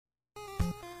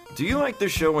Do you like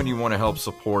this show and you want to help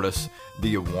support us? Do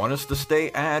you want us to stay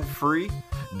ad-free?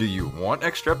 Do you want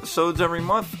extra episodes every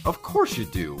month? Of course you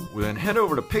do. Well, then head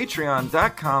over to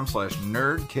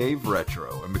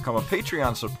patreon.com/nerdcaveretro and become a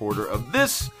Patreon supporter of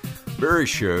this very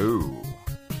show.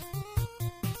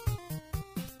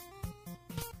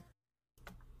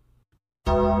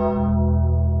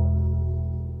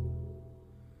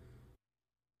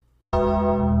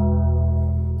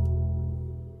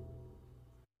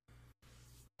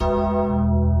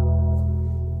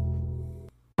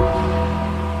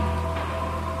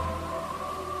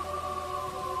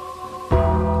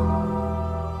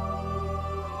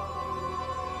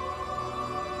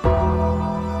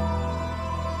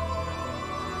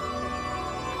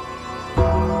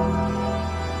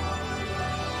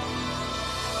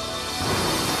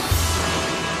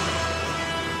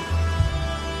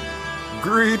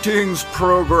 Greetings,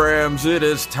 programs. It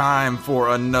is time for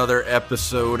another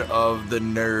episode of the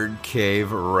Nerd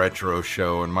Cave Retro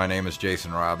Show, and my name is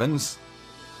Jason Robbins.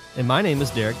 And my name is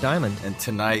Derek Diamond. And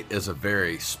tonight is a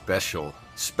very special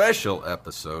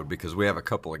episode because we have a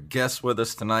couple of guests with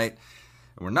us tonight.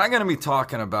 And we're not going to be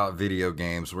talking about video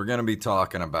games. We're going to be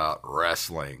talking about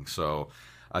wrestling. So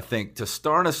I think to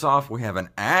start us off, we have an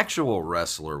actual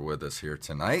wrestler with us here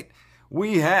tonight.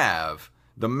 We have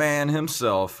the man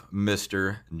himself,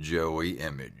 Mr. Joey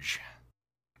Image.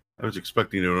 I was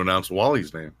expecting you to announce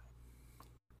Wally's name.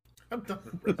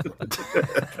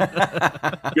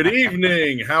 Good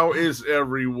evening. How is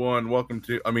everyone?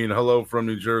 Hello from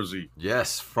New Jersey.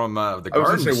 Yes, from the Garden State. I was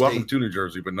going to say welcome to New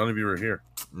Jersey, but none of you are here.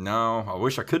 No, I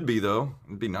wish I could be, though.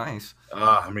 It'd be nice.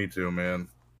 Me too, man.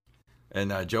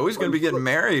 And Joey's going to be getting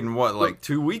married in,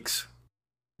 2 weeks?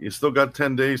 You still got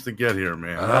 10 days to get here,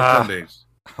 man. 10 days.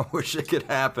 I wish it could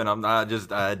happen. I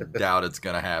doubt it's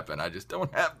going to happen. I just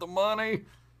don't have the money.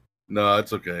 No,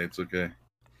 it's okay. It's okay.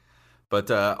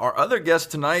 But our other guest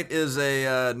tonight is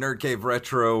a Nerd Cave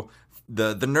Retro,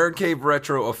 the Nerd Cave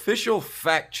Retro official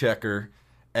fact checker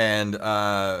and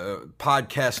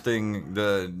podcasting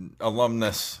the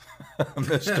alumnus,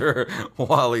 Mr.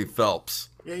 Wally Phelps.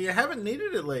 Yeah, you haven't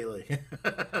needed it lately.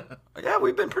 Yeah,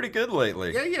 we've been pretty good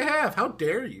lately. Yeah, you have. How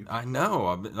dare you? I know.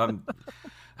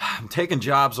 I'm taking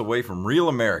jobs away from real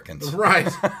Americans. Right.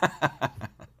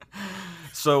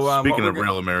 So speaking of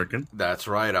real American. That's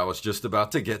right. I was just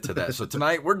about to get to that. So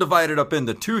tonight we're divided up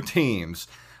into two teams.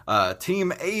 Team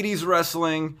 80s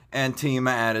Wrestling and Team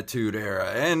Attitude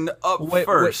Era. And first. Wait,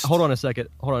 hold on a second.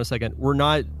 We're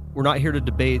not here to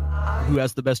debate who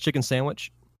has the best chicken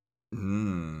sandwich.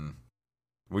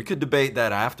 We could debate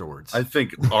that afterwards. I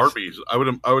think Arby's. I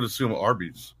would assume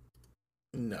Arby's.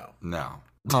 No.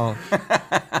 Oh,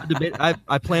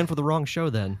 I planned for the wrong show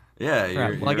then.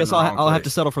 Yeah, well, I guess I'll have to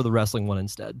settle for the wrestling one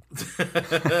instead.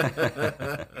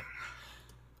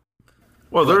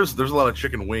 Well, there's a lot of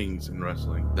chicken wings in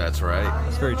wrestling. That's right.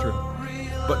 That's very true.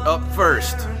 But up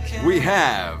first, we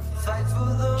have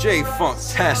Jay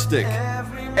Funktastic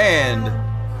and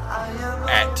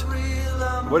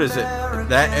what is it?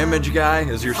 That Image Guy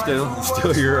is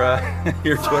still your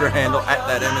Twitter handle at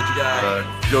that Image Guy.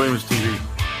 Joey Image TV.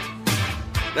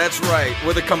 That's right,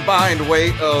 with a combined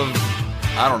weight of,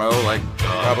 I don't know,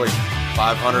 probably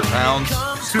 500 pounds.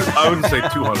 I wouldn't say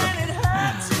 200.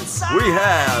 We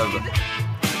have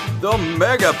the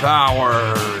Mega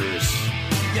Powers.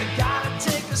 You gotta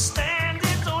take a stand,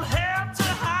 it don't have to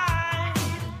hide.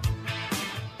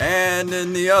 And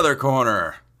in the other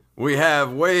corner, we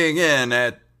have weighing in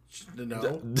at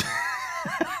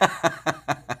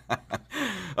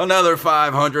another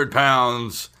 500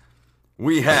 pounds.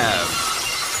 We have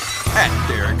at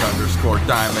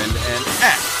Derek_Diamond and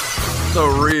at the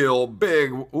real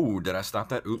big. Ooh, did I stop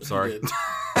that? Oops, sorry.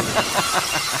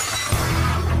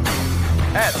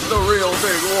 At the real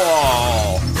big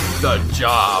wall, the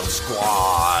Job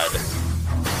Squad.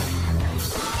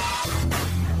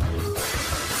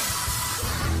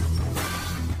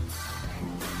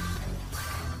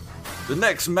 The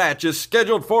next match is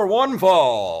scheduled for one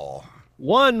fall.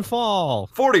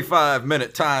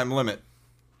 45-minute time limit.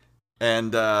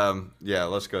 And,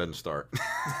 let's go ahead and start.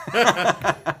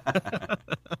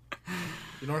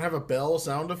 You don't have a bell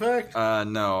sound effect?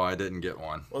 No, I didn't get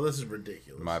one. Well, this is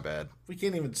ridiculous. My bad. We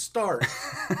can't even start.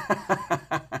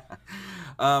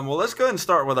 Well, let's go ahead and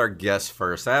start with our guests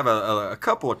first. I have a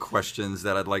couple of questions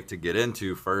that I'd like to get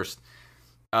into first.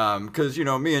 Because,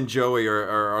 me and Joey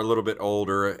are a little bit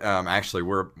older. Actually,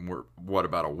 we're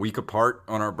about a week apart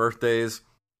on our birthdays?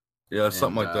 Yeah,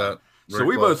 something like that. So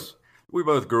we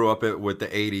both grew up with the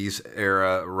 80s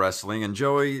era wrestling. And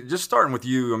Joey, just starting with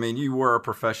you, you were a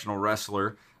professional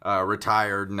wrestler.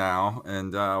 retired now.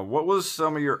 And what was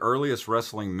some of your earliest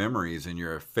wrestling memories and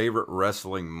your favorite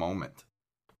wrestling moment?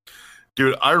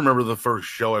 Dude, I remember the first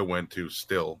show I went to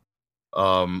still.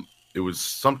 It was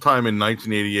sometime in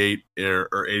 1988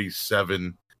 or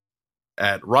 87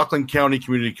 at Rockland County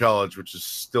Community College, which is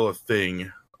still a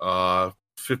thing,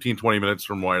 15, 20 minutes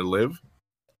from where I live.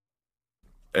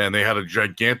 And they had a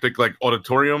gigantic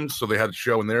auditorium, so they had a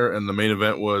show in there, and the main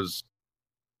event was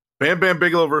Bam Bam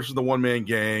Bigelow versus the One Man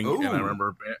Gang. Ooh. And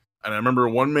I remember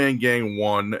One Man Gang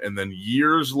won, and then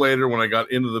years later when I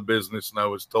got into the business and I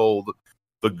was told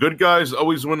the good guys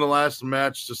always win the last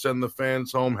match to send the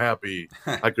fans home happy,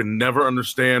 I could never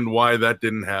understand why that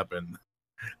didn't happen.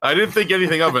 I didn't think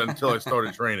anything of it until I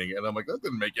started training, and I'm like, that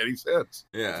didn't make any sense.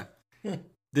 Yeah.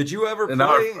 Did you ever And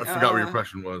play? now I forgot what your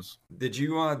question was. Did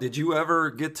you ever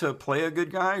get to play a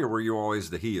good guy, or were you always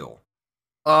the heel?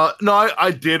 No,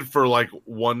 I did for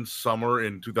one summer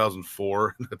in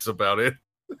 2004. That's about it.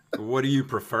 What do you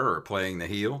prefer, playing the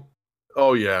heel?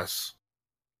 Oh yes,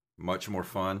 Much more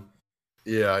fun.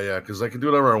 yeah, because I can do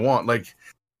whatever I want. Like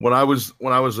when I was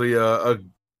a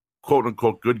quote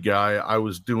unquote good guy, I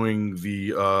was doing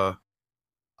the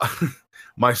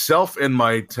myself and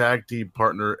my tag team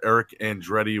partner Eric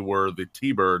Andretti were the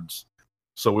T-Birds,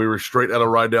 so we were straight out of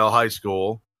Rydell High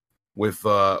School with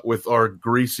our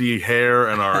greasy hair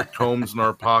and our combs in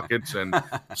our pockets and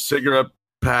cigarette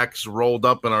packs rolled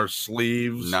up in our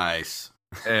sleeves. Nice.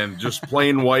 And just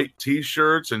plain white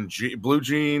T-shirts and blue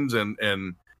jeans, and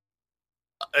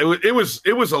it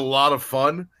was a lot of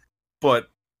fun, but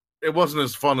it wasn't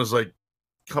as fun as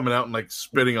coming out and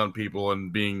spitting on people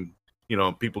and being,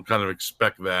 people kind of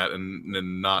expect that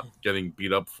and not getting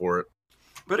beat up for it.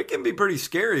 But it can be pretty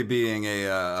scary being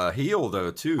a heel,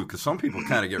 though, too, because some people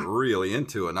kind of get really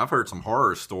into it. And I've heard some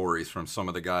horror stories from some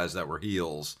of the guys that were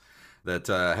heels that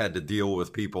had to deal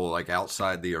with people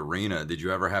outside the arena. Did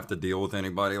you ever have to deal with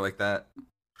anybody like that?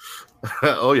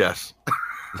 Oh yes.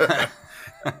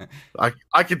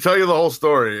 I can tell you the whole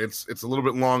story. It's a little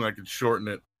bit long. I could shorten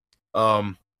it.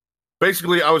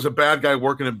 Basically, I was a bad guy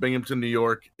working in Binghamton, New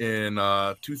York in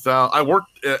 2000. I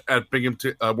worked at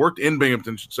Binghamton. Worked in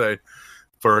Binghamton, should say,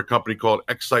 for a company called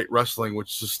Excite Wrestling,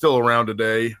 which is still around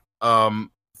today. In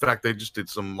fact, they just did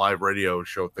some live radio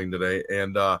show thing today,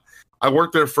 and I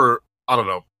worked there for, I don't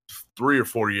know, 3 or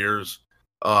 4 years.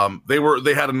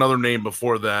 They had another name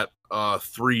before that,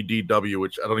 3DW,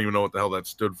 which I don't even know what the hell that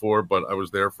stood for, but I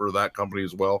was there for that company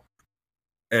as well.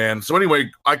 And so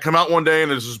anyway, I come out one day and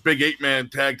there's this big 8-man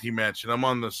tag team match, and I'm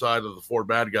on the side of the 4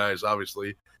 bad guys,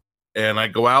 obviously. And I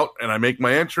go out and I make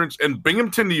my entrance. And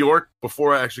Binghamton, New York,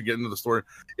 before I actually get into the story,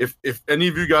 if any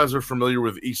of you guys are familiar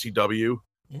with ECW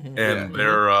and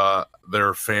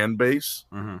their fan base,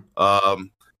 I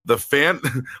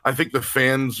think the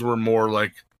fans were more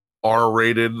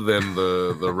R-rated than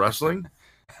the wrestling.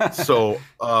 So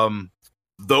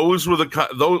those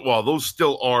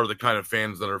still are the kind of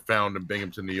fans that are found in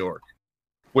Binghamton, New York.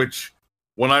 Which,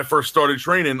 when I first started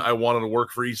training, I wanted to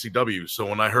work for ECW. So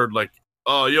when I heard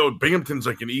oh, yo, Binghamton's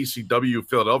an ECW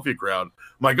Philadelphia crowd, I'm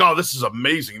like, oh, this is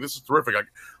amazing. This is terrific.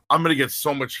 I'm going to get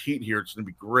so much heat here. It's going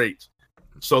to be great.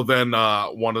 So then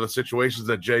one of the situations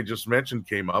that Jay just mentioned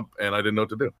came up, and I didn't know what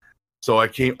to do. So I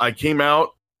came out.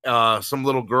 Some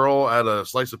little girl had a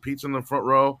slice of pizza in the front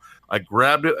row. I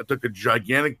grabbed it. I took a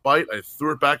gigantic bite. I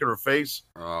threw it back in her face.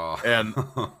 Oh. And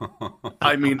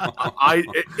I mean,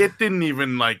 it didn't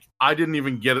even I didn't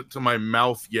even get it to my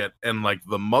mouth yet. And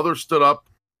the mother stood up,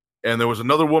 and there was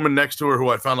another woman next to her who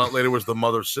I found out later was the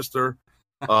mother's sister.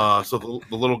 So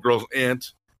the little girl's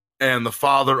aunt, and the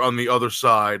father on the other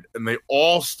side, and they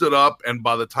all stood up. And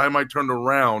by the time I turned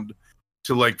around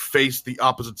to face the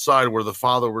opposite side where the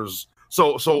father was,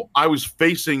 so I was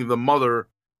facing the mother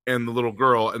and the little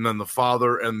girl, and then the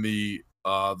father and the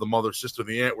mother's sister,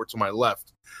 the aunt, were to my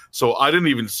left. So I didn't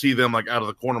even see them out of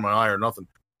the corner of my eye or nothing.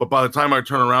 But by the time I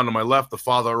turned around to my left, the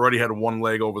father already had one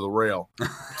leg over the rail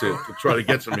to try to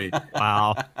get to me.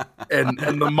 Wow. And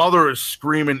the mother is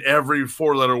screaming every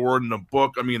 4-letter word in the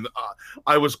book. I mean,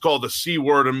 I was called the C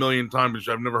word a million times, which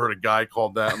I've never heard a guy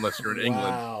called that unless you're in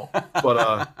England. Wow.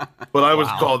 But I was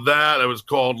called that. I was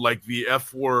called the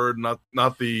F word, not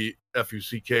the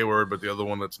F-U-C-K word, but the other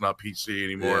one that's not PC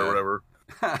anymore or whatever.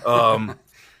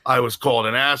 I was called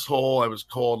an asshole. I was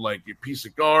called a piece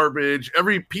of garbage.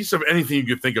 Every piece of anything you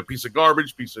could think of: piece of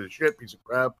garbage, piece of shit, piece of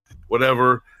crap,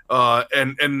 whatever.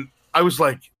 And I was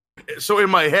so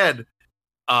in my head,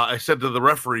 I said to the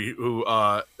referee, who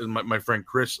is my friend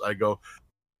Chris, I go,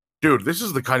 dude, this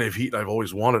is the kind of heat I've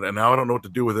always wanted, and now I don't know what to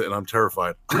do with it, and I'm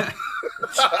terrified.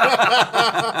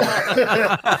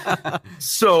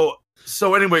 So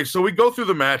So anyway, so we go through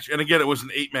the match, and again, it was an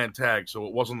 8-man tag, so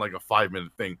it wasn't like a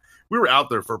 5-minute thing. We were out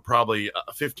there for probably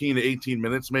 15 to 18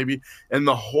 minutes, maybe, and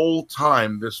the whole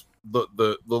time,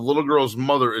 the little girl's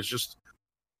mother is just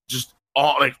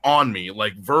on me,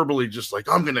 like verbally, just like,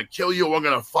 I'm gonna kill you, I'm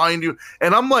gonna find you,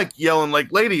 and I'm like yelling,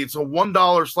 like, lady, it's a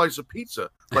 $1 slice of pizza,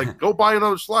 like, go buy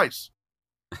another slice.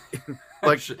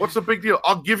 Like, what's the big deal?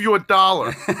 I'll give you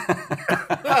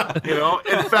 $1. You know,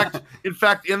 in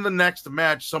fact, in the next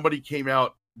match, somebody came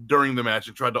out during the match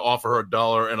and tried to offer her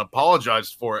 $1 and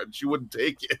apologized for it, and she wouldn't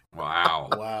take it. Wow.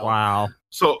 Wow.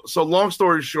 So long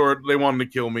story short, they wanted to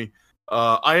kill me.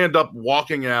 I end up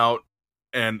walking out,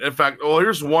 and in fact,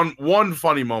 here's one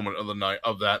funny moment of the night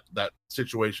of that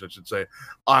situation, I should say.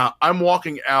 I'm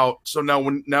walking out. So now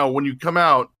when you come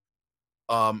out.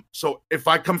 So if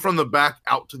I come from the back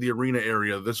out to the arena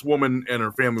area, this woman and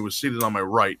her family was seated on my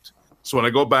right. So when I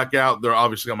go back out, they're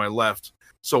obviously on my left.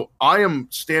 So I am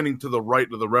standing to the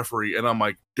right of the referee, and I'm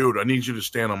like, dude, I need you to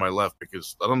stand on my left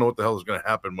because I don't know what the hell is going to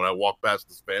happen when I walk past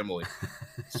this family.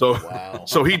 So, Wow.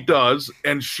 so he does,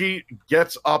 and she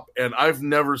gets up, and I've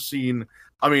never seen.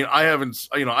 I mean, I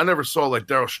never saw like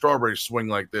Darryl Strawberry swing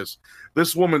like this.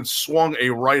 This woman swung a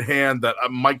right hand that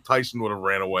Mike Tyson would have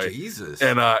ran away. Jesus.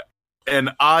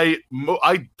 And I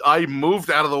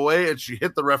moved out of the way, and she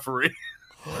hit the referee.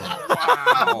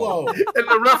 Wow. Whoa. And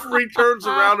the referee turns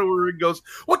around to her and goes,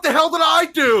 "What the hell did I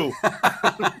do?"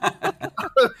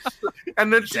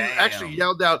 And then she actually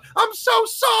yelled out, "I'm so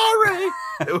sorry."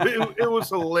 It was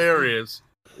hilarious.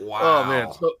 Wow. Oh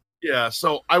man.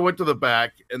 So I went to the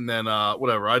back, and then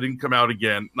whatever. I didn't come out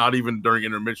again, not even during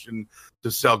intermission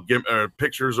to sell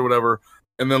pictures or whatever.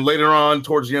 And then later on,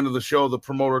 towards the end of the show, the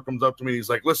promoter comes up to me and he's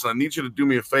like, "Listen, I need you to do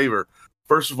me a favor.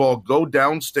 First of all, go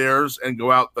downstairs and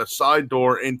go out the side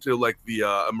door into like the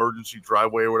emergency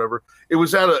driveway or whatever." It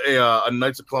was at a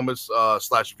Knights of Columbus /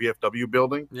 VFW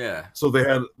building. Yeah. So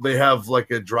they have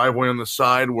like a driveway on the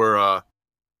side where I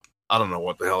don't know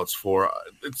what the hell it's for.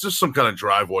 It's just some kind of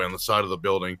driveway on the side of the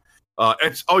building.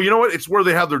 You know what? It's where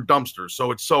they have their dumpsters.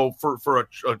 So it's for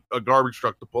a garbage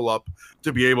truck to pull up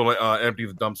to be able to empty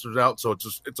the dumpsters out. So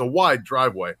it's a wide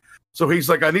driveway. So he's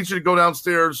like, "I need you to go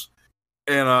downstairs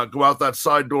and go out that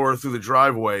side door through the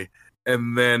driveway,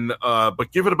 and then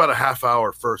but give it about a half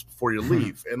hour first before you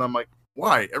leave." And I'm like,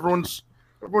 "Why? Everyone's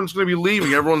going to be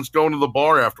leaving. Everyone's going to the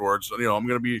bar afterwards. You know, I'm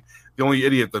going to be the only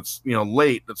idiot that's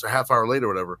late. That's a half hour late or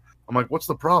whatever." I'm like, "What's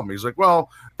the problem?" He's like, "Well,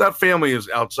 that family is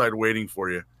outside waiting for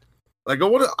you." I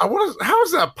go, how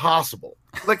is that possible?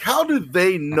 Like, how do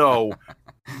they know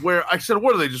where? I said,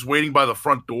 "What are they just waiting by the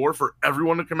front door for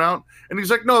everyone to come out?" And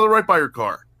he's like, "No, they're right by your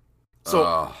car."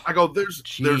 So I go, there's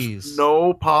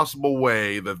no possible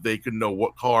way that they could know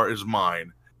what car is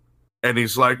mine. And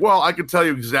he's like, "Well, I can tell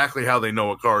you exactly how they know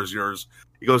what car is yours."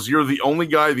 He goes, "You're the only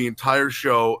guy the entire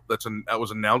show that was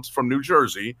announced from New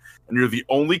Jersey, and you're the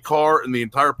only car in the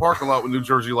entire parking lot with New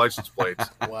Jersey license plates."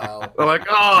 Wow. I'm like,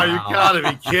 "Oh, you gotta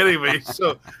be kidding me."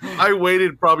 So I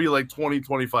waited probably like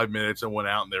 20-25 minutes and went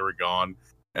out, and they were gone,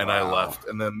 and I left.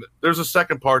 And then there's a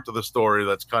second part to the story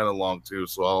that's kind of long too,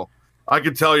 so I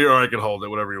can tell you or I can hold it,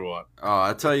 whatever you want. Oh,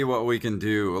 I tell you what we can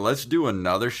do. Let's do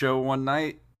another show one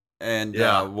night, and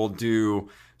we'll do.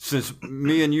 Since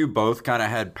me and you both kind of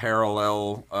had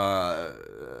parallel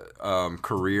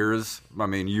careers, I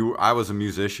mean, I was a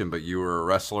musician, but you were a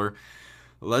wrestler.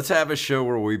 Let's have a show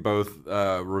where we both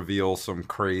reveal some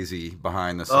crazy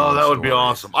behind the scenes. Oh, that would be stories.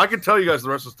 awesome. I can tell you guys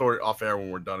the rest of the story off air when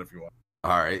we're done if you want.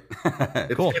 All right.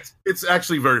 Cool. It's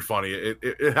actually very funny.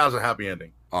 It has a happy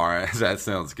ending. All right. That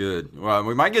sounds good. Well,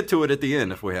 we might get to it at the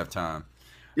end if we have time.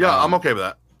 Yeah, I'm okay with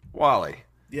that. Wally,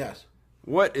 Yes.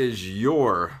 what is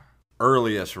your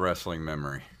earliest wrestling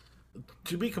memory?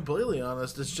 To be completely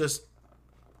honest, it's just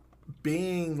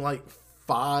being like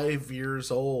 5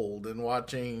 years old and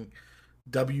watching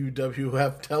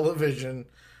WWF television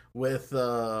with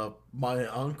my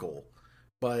uncle.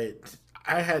 But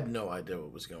I had no idea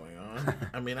what was going on.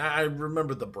 I mean, I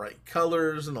remember the bright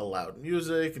colors and the loud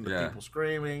music and the people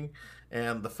screaming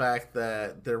and the fact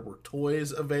that there were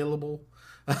toys available.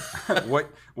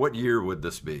 What year would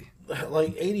this be?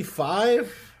 Like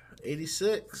 85?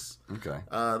 86. Okay.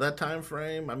 That time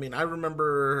frame. I mean, I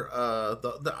remember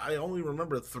I only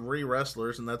remember 3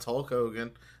 wrestlers, and that's Hulk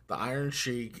Hogan, the Iron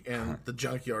Sheik, and the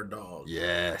Junkyard Dog.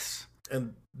 Yes.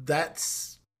 And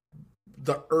that's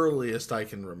the earliest I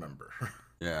can remember.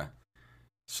 Yeah.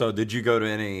 So, did you go to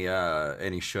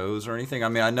any shows or anything? I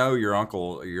mean, I know your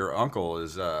uncle. Your uncle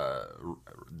is.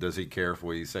 Does he care if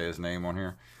we say his name on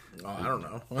here? Oh, I don't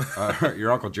know.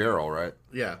 Your Uncle Gerald, right?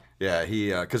 Yeah. Yeah,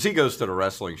 he because he goes to the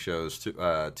wrestling shows to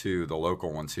the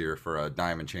local ones here for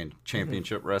Diamond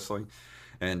Championship Wrestling,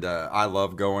 And I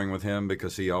love going with him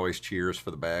because he always cheers for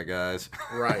the bad guys.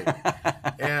 Right.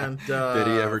 And did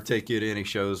he ever take you to any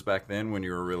shows back then when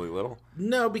you were really little?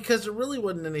 No, because there really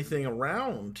wasn't anything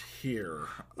around here.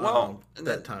 Well,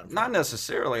 that time. Not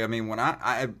necessarily. I mean, when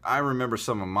I remember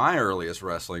some of my earliest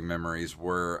wrestling memories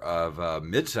were of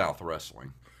Mid-South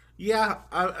Wrestling. Yeah,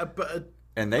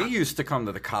 And they used to come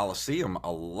to the Coliseum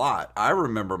a lot. I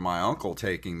remember my uncle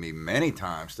taking me many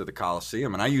times to the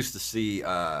Coliseum, and I used to see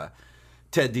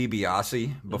Ted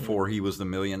DiBiase before he was the $1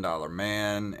 Million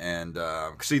Man. And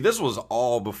see, this was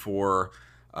all before,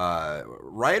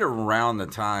 right around the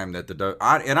time that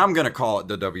and I'm going to call it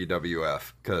the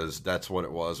WWF because that's what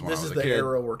it was when I was a kid. This is the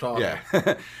era we're talking.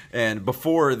 Yeah, and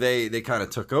before they kind of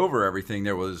took over everything,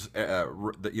 there was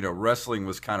wrestling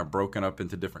was kind of broken up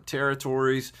into different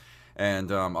territories.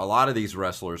 And a lot of these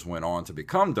wrestlers went on to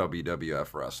become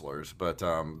WWF wrestlers. But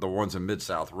the ones in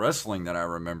Mid-South Wrestling that I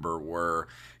remember were,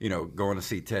 going to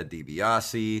see Ted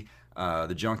DiBiase,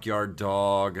 the Junkyard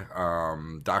Dog,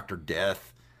 Dr.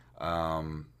 Death,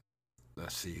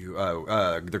 let's see who,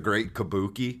 the Great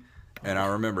Kabuki. And I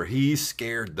remember he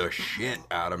scared the shit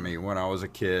out of me when I was a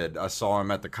kid. I saw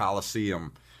him at the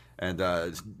Coliseum. And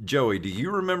Joey, do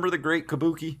you remember the Great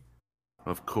Kabuki?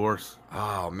 Of course.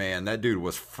 Oh, man, that dude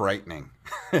was frightening.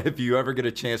 If you ever get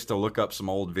a chance to look up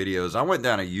some old videos, I went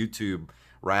down a YouTube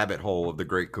rabbit hole of the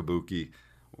Great Kabuki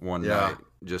one night,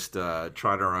 just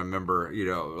trying to remember,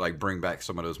 bring back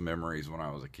some of those memories when I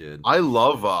was a kid. I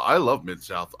love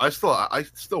Mid-South. I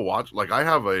still watch. Like, I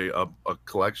have a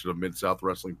collection of Mid-South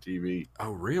Wrestling TV.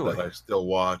 Oh, really? That I still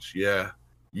watch. Yeah.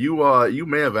 You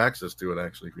may have access to it,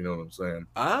 actually, if you know what I'm saying.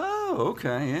 Oh,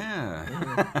 okay,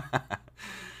 yeah.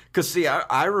 Because, see,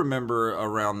 I remember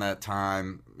around that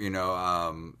time,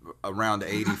 around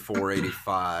 84,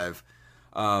 85,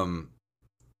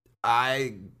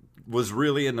 I was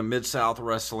really into Mid-South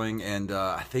Wrestling, and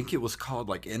I think it was called,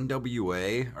 like,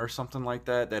 NWA or something like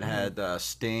that had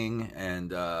Sting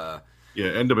and... yeah,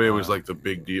 NWA was, like, the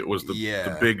big deal. It was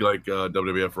the big, like,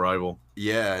 WWF rival.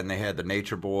 Yeah, and they had the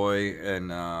Nature Boy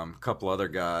and a couple other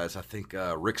guys. I think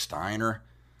Rick Steiner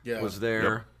was there.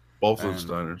 Yep. Both of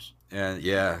the Steiners. And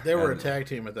yeah, they were a tag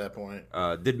team at that point.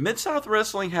 Did Mid-South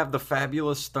Wrestling have the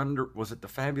Fabulous Thunder? Was it the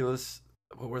Fabulous?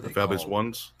 What were they Fabulous called?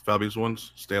 Ones? Fabulous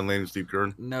Ones? Stan Lane and Steve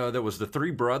Kern? No, there was the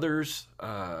Three Brothers.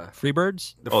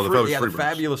 Freebirds? The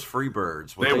Fabulous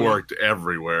Freebirds. They worked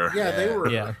everywhere. Yeah, they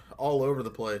were all over the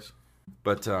place.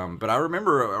 But I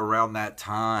remember around that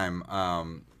time, I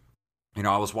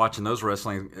was watching those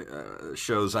wrestling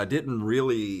shows. I didn't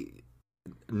really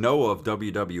know of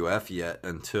WWF yet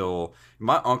until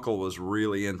my uncle was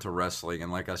really into wrestling,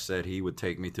 and like I said, he would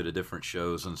take me to the different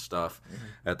shows and stuff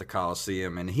at the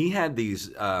Coliseum, and he had these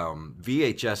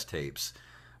VHS tapes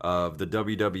of the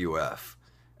WWF,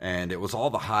 and it was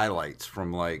all the highlights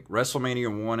from like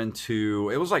WrestleMania 1 and 2.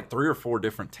 It was like 3 or 4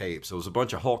 different tapes. It was a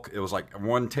bunch of Hulk. It was like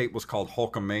one tape was called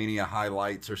Hulkamania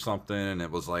Highlights or something, and it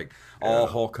was like all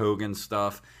Hulk Hogan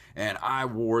stuff. And I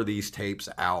wore these tapes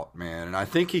out, man. And I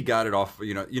think he got it off,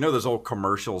 those old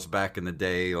commercials back in the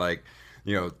day, like,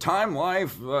 Time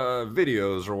Life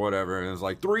videos or whatever. And it was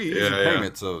like 3 easy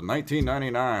payments of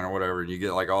 $19.99 or whatever. And you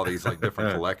get like all these like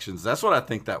different collections. That's what I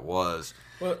think that was.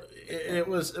 Well, it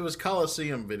was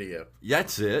Coliseum Video.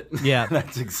 That's it. Yeah,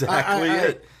 that's exactly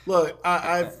it. Look,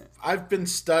 I've been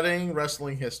studying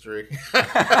wrestling history,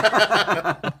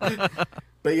 but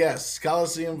yes,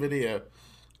 Coliseum Video.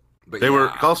 But they were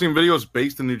Coliseum Videos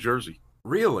based in New Jersey.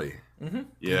 Really? Mm-hmm.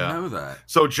 Yeah, I know that.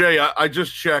 So Jay, I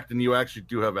just checked, and you actually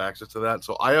do have access to that.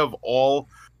 So I have all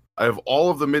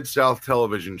of the Mid-South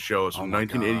television shows from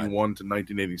 1981 to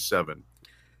 1987.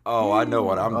 Oh, I know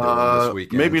what I'm doing this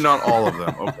weekend. Maybe not all of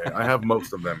them. Okay, I have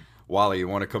most of them. Wally, you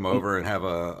want to come over and have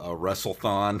a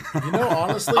wrestle-thon?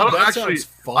 Honestly, sounds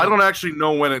fun. I don't actually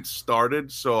know when it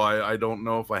started, so I don't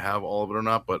know if I have all of it or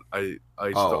not. But I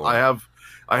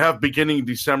have beginning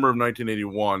December of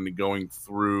 1981 going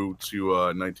through to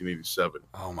 1987.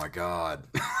 Oh my God!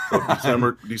 So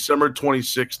December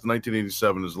 26th,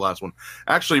 1987 is the last one.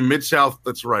 Actually, Mid-South.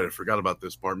 That's right. I forgot about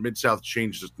this part. Mid-South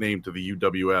changed its name to the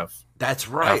UWF. That's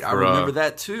right. I remember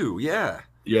that too. Yeah.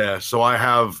 Yeah. So I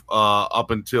have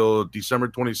up until December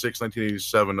 26th,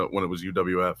 1987, when it was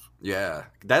UWF. Yeah,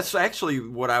 that's actually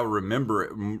what I remember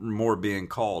it more being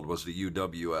called was the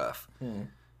UWF.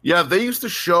 Yeah, they used to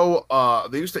show.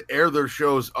 They used to air their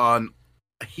shows on.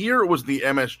 Here it was the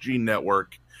MSG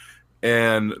network,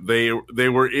 and they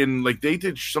were in like they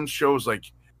did some shows like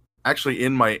actually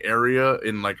in my area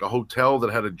in like a hotel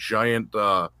that had a giant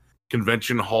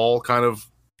convention hall kind of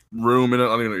room in it. I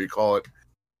don't even know what you call it.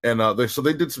 And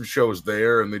they did some shows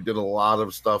there, and they did a lot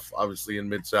of stuff obviously in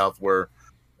Mid-South where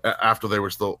after they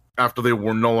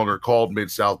were no longer called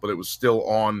Mid-South, but it was still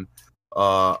on.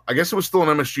 I guess it was still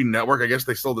an MSG network. I guess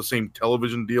they still had the same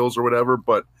television deals or whatever,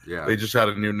 but Yeah. they just had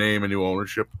a new name and new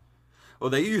ownership. Well,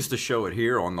 they used to show it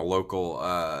here on the local,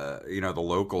 the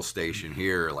local station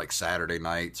here, like Saturday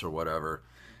nights or whatever.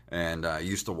 And I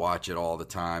used to watch it all the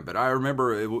time. But I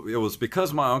remember it was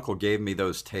because my uncle gave me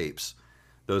those tapes,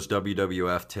 those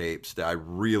WWF tapes, that I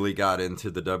really got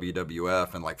into the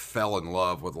WWF and like fell in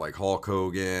love with like Hulk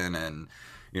Hogan and,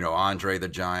 Andre the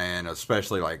Giant,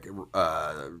 especially like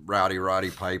Rowdy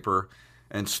Roddy Piper.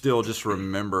 And still just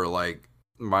remember like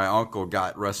my uncle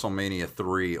got WrestleMania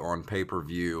 3 on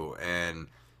pay-per-view and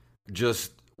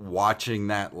just watching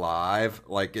that live,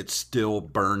 like it's still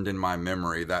burned in my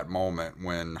memory, that moment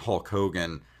when Hulk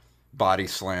Hogan body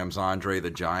slams Andre the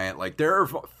Giant. Like there are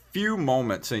few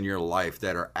moments in your life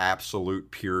that are absolute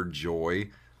pure joy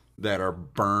that are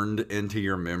burned into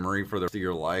your memory for the rest of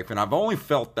your life. And I've only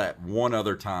felt that one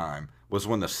other time was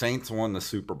when the Saints won the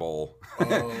Super Bowl.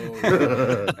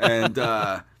 And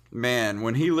man,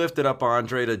 when he lifted up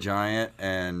Andre the Giant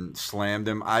and slammed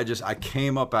him, I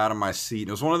came up out of my seat.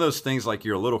 It was one of those things like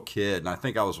you're a little kid, and I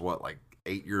think I was,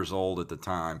 8 years old at the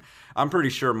time. I'm pretty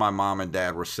sure my mom and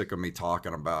dad were sick of me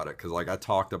talking about it because, I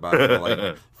talked about it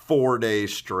for, 4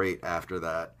 days straight after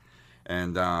that.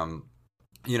 And,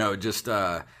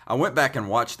 I went back and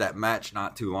watched that match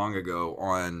not too long ago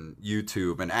on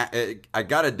YouTube, and I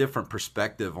got a different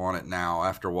perspective on it now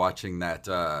after watching that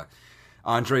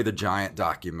Andre the Giant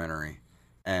documentary.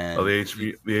 And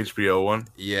the HBO one.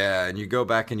 Yeah, and you go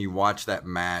back and you watch that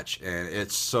match, and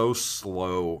it's so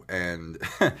slow, and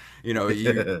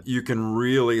you can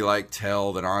really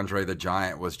tell that Andre the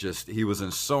Giant was he was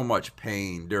in so much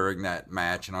pain during that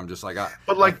match, and I'm just like,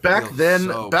 back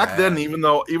then, even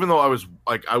though I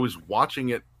was watching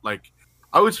it,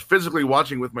 I was physically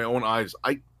watching with my own eyes,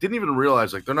 I didn't even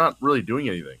realize they're not really doing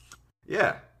anything.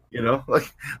 Yeah.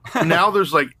 Now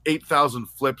there's 8,000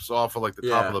 flips off of the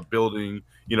top of the building,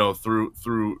 through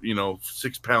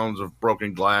 6 pounds of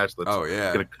broken glass that's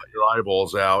gonna cut your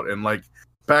eyeballs out. And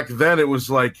back then it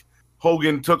was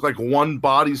Hogan took one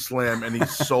body slam and he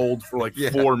sold for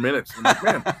 4 minutes. I'm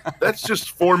man, that's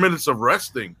just 4 minutes of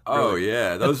resting. Really. Oh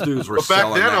yeah, those dudes were. But back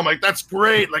selling then that. I'm that's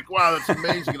great. Wow, that's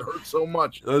amazing. It hurt so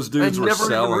much. Those dudes were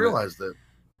selling. I never even realized it.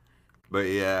 But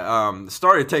yeah,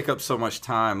 sorry to take up so much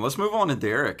time. Let's move on to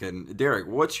Derek. And Derek,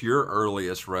 what's your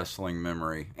earliest wrestling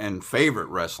memory and favorite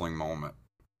wrestling moment?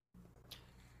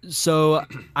 So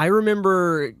I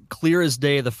remember clear as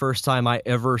day the first time I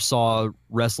ever saw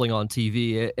wrestling on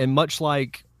TV. And much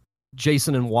like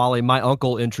Jason and Wally, my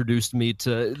uncle introduced me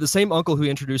to the same uncle who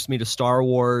introduced me to Star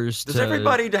Wars. Does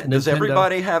everybody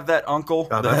have that uncle?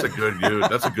 God, that's a good dude.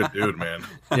 That's a good dude, man.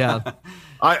 Yeah.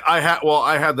 I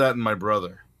had that in my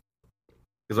brother.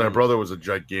 Because my brother was a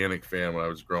gigantic fan when I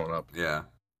was growing up. Yeah.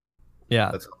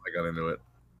 Yeah. That's how I got into it.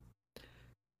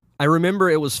 I remember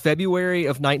it was February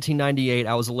of 1998.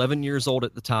 I was 11 years old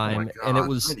at the time. Oh my God, and it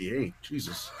was 98.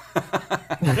 Jesus. I'm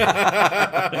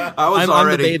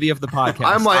the baby of the podcast.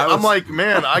 I'm like,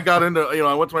 man, I got into,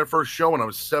 I went to my first show when I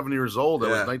was 7 years old. It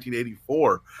was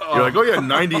 1984. You're like, oh yeah,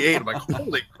 98. I'm like,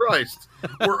 holy Christ.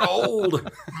 We're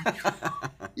old.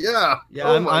 Yeah.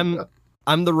 Yeah,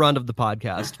 I'm the runt of the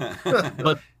podcast.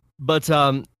 but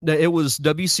it was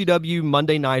WCW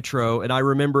Monday Nitro, and I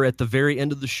remember at the very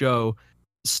end of the show,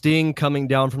 Sting coming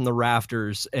down from the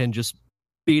rafters and just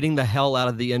beating the hell out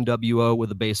of the NWO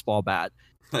with a baseball bat.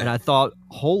 And I thought,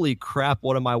 holy crap,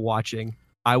 what am I watching?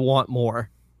 I want more.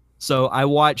 So I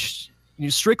watched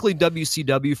strictly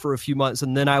WCW for a few months,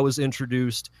 and then I was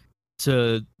introduced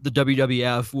to the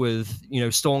WWF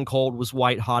with, Stone Cold was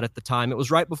white hot at the time. It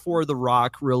was right before The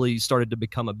Rock really started to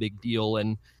become a big deal.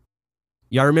 And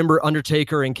yeah, I remember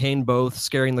Undertaker and Kane both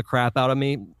scaring the crap out of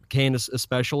me, Kane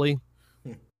especially.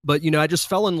 But, I just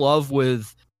fell in love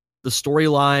with the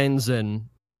storylines and,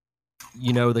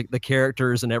 the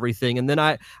characters and everything. And then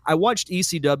I watched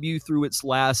ECW through its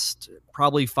last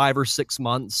probably 5 or 6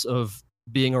 months of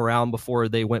being around before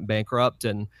they went bankrupt.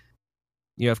 And,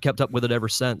 I've kept up with it ever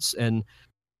since. And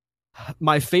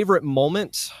my favorite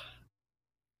moment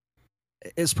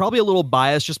is probably a little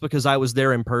biased just because I was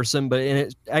there in person, but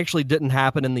it actually didn't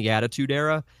happen in the Attitude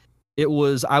Era. I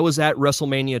was at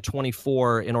WrestleMania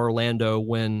 24 in Orlando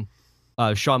when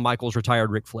Shawn Michaels retired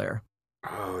Ric Flair.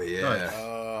 Oh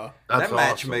yeah. That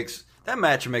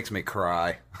match makes me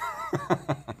cry.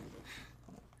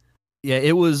 Yeah,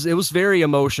 it was very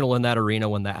emotional in that arena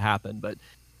when that happened, but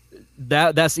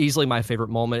that's easily my favorite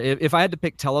moment. If I had to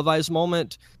pick televised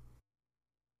moment,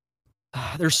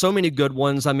 there's so many good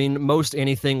ones. I mean, most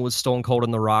anything with Stone Cold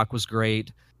and The Rock was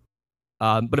great.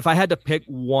 But if I had to pick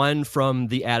one from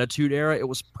the Attitude Era, it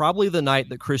was probably the night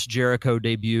that Chris Jericho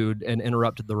debuted and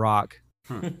interrupted The Rock,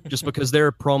 just because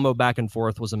their promo back and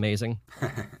forth was amazing.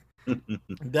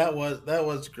 That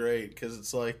was great because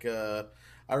it's like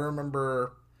I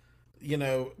remember,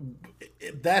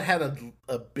 that had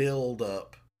a build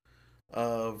up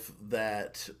of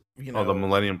that. The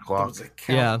Millennium There Clock. was a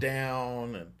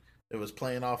countdown and it was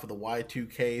playing off of the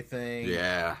Y2K thing.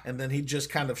 Yeah. And then he just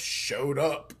kind of showed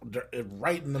up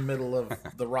right in the middle of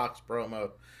the Rock's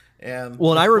promo. And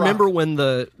I Rock- remember when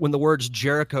the words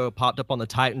Jericho popped up on the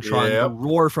Titantron, the Yep.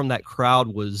 roar from that crowd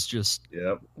was just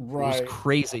Yep. was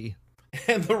crazy.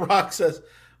 And The Rock says,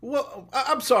 "Well,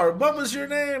 I'm sorry. What was your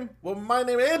name?" "Well, my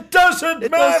name. It doesn't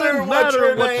matter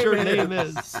what your name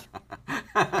is."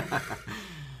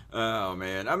 Oh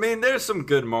man, I mean, there's some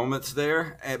good moments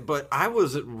there, but I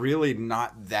was really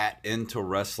not that into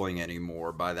wrestling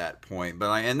anymore by that point.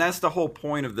 And that's the whole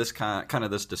point of this kind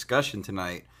of this discussion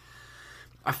tonight.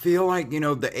 I feel like the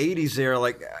 '80s era,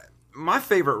 like my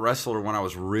favorite wrestler when I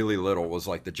was really little was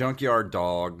like the Junkyard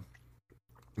Dog.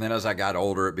 And then as I got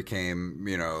older, it became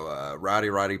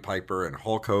Roddy Piper and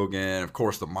Hulk Hogan, of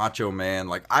course the Macho Man.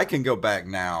 Like I can go back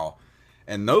now,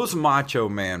 and those Macho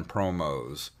Man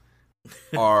promos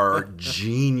are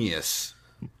genius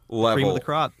level Cream of the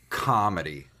crop.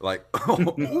 comedy. Like,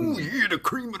 oh yeah, the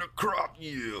cream of the crop,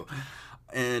 yeah.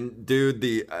 And dude,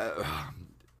 the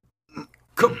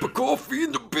cup of coffee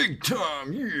in the big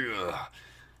time, yeah.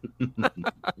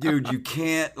 Dude, you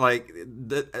can't I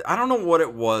don't know what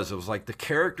it was. It was like the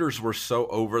characters were so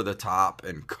over the top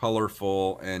and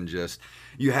colorful, and just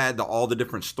you had all the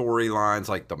different storylines,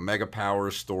 like the Mega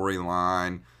Powers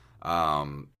storyline.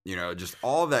 Just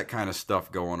all that kind of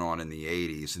stuff going on in the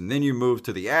 80s. And then you move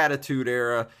to the Attitude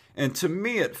Era. And to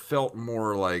me, it felt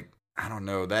more like, I don't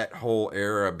know, that whole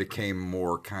era became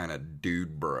more kind of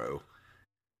dude bro.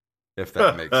 If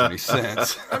that makes any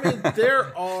sense. I mean,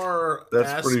 there are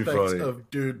That's pretty aspects funny.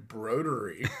 of dude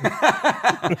brodery.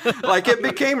 Like it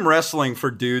became wrestling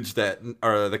for dudes that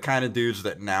are the kind of dudes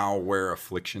that now wear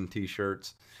Affliction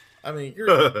t-shirts. I mean, you're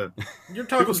talking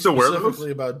People still wear those? specifically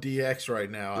about DX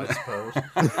right now, I suppose.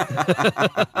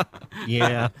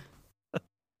 Yeah.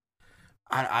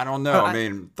 I don't know. I I-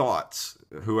 mean, thoughts.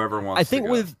 Whoever wants I think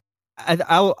to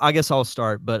go. I guess I'll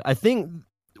start, but I think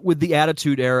with the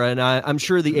Attitude Era, and I'm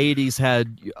sure the 80s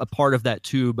had a part of that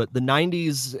too, but the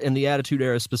 90s and the Attitude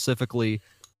Era specifically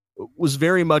was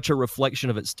very much a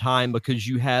reflection of its time, because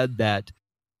you had that,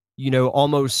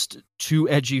 almost too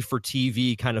edgy for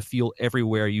TV kind of feel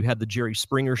everywhere. You had the Jerry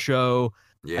Springer show.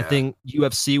 Yeah. I think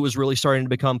UFC was really starting to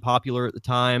become popular at the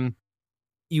time.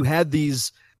 You had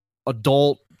these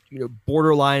adult,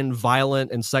 borderline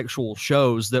violent and sexual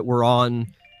shows that were on,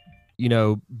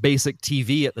 basic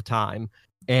TV at the time.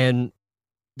 And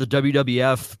the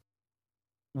WWF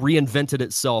reinvented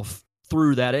itself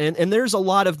through that. And there's a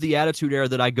lot of the Attitude Era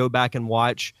that I go back and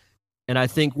watch, and I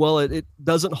think, well, it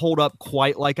doesn't hold up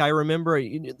quite like I remember.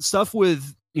 Stuff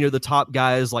with, the top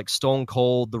guys like Stone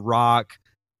Cold, The Rock,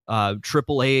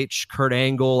 Triple H, Kurt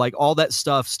Angle, like all that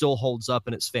stuff still holds up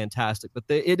and it's fantastic. But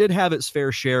it did have its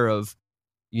fair share of,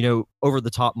 over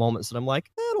the top moments that I'm like,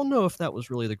 I don't know if that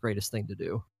was really the greatest thing to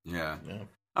do. Yeah. Yeah.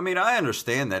 I mean, I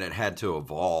understand that it had to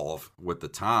evolve with the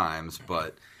times,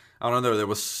 but I don't know. There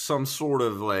was some sort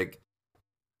of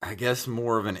I guess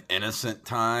more of an innocent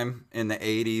time in the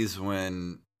 80s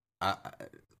when I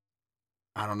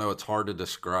don't know. It's hard to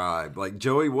describe. Like,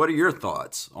 Joey, what are your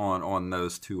thoughts on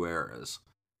those two eras?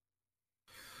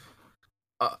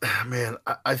 Man,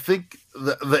 I think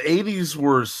the 80s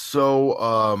were so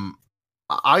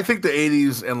I think the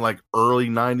 80s and early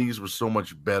 90s were so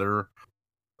much better,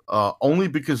 only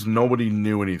because nobody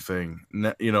knew anything.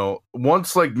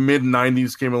 Once mid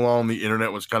 90s came along, the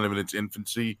internet was kind of in its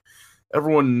infancy.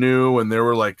 Everyone knew, and there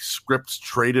were scripts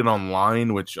traded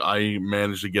online, which I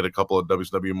managed to get a couple of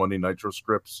WCW Monday Nitro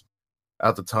scripts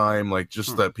at the time,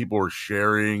 that people were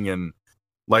sharing, and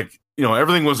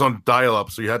everything was on dial-up,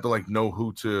 so you had to know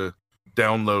who to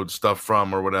download stuff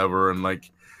from or whatever. And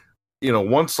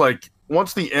once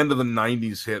the end of the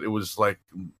 90s hit, it was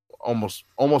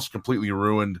almost completely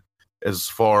ruined as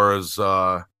far as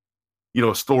storylines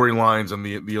and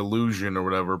the illusion or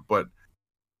whatever. But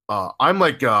I'm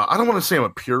I don't want to say I'm a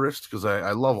purist, because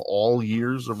I love all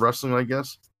years of wrestling, I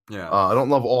guess. Yeah. I don't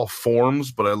love all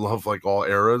forms, but I love all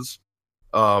eras.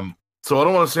 So I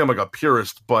don't want to say I'm a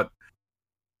purist, but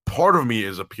part of me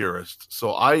is a purist.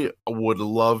 So I would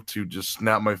love to just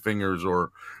snap my fingers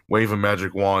or wave a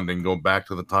magic wand and go back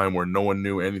to the time where no one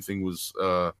knew anything was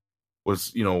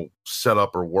set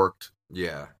up or worked.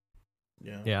 Yeah.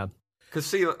 Yeah. Yeah. Because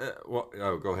see,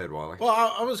 go ahead, Wally.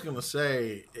 Well, I was gonna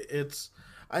say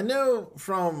I know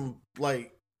from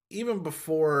like even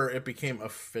before it became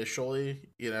officially,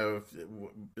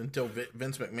 until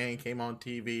Vince McMahon came on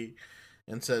TV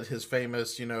and said his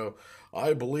famous,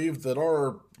 I believe that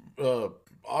our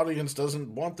audience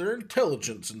doesn't want their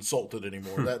intelligence insulted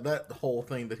anymore. that whole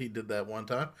thing that he did that one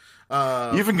time.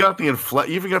 You even got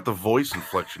the voice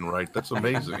inflection right. That's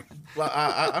amazing.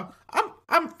 Well,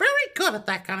 I'm very good at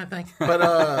that kind of thing.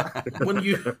 But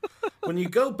when you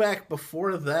go back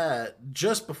before that,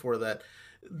 just before that,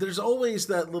 there's always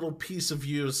that little piece of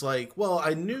you is like, well,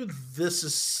 I knew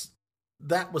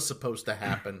that was supposed to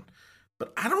happen,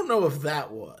 but I don't know if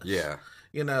that was. Yeah.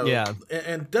 Yeah.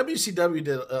 And WCW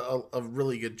did a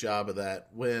really good job of that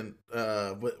when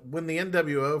the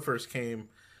NWO first came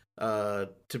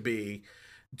to be.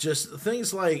 Just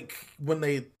things like when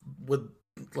they would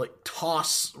like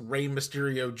toss Rey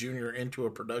Mysterio Jr. into a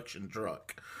production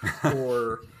truck,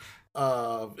 or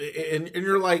and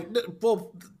you're like,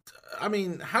 well, I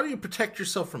mean, how do you protect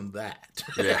yourself from that?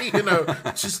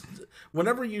 Yeah. Just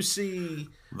whenever you see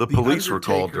The police were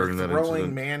called Undertaker during that throwing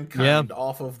incident. Mankind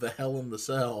off of the Hell in the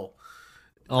Cell.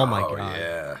 Oh my god.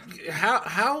 Yeah.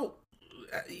 How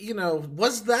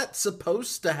was that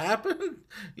supposed to happen?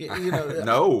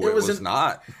 No, it was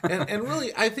not. and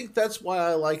really, I think that's why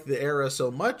I like the era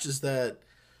so much, is that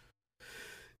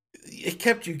it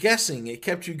kept you guessing. It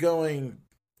kept you going,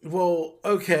 well,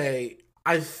 okay,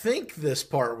 I think this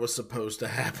part was supposed to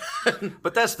happen.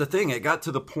 But that's the thing. It got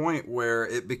to the point where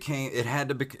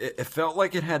it felt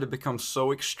like it had to become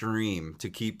so extreme to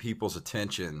keep people's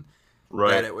attention.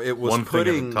 Right. That it was one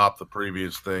putting thing at the top the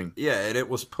previous thing. Yeah, and it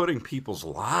was putting people's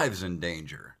lives in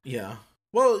danger. Yeah.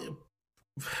 Well,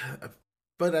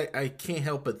 but I can't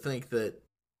help but think that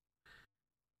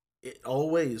it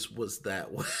always was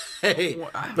that way,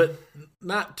 but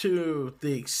not to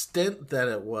the extent that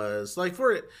it was. Like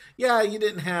for it, yeah, you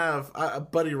didn't have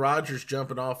Buddy Rogers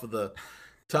jumping off of the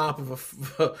top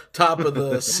of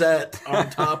the set on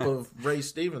top of Ray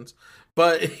Stevens,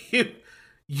 but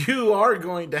you are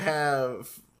going to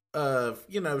have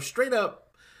straight up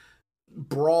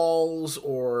brawls,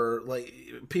 or like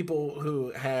people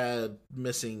who had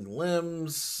missing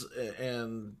limbs,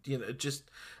 and just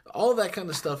all that kind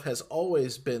of stuff has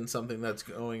always been something that's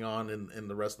going on in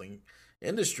the wrestling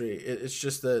industry. It's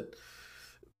just that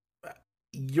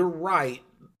you're right,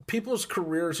 people's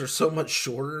careers are so much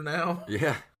shorter now.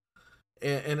 Yeah.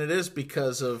 And it is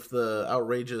because of the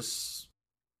outrageous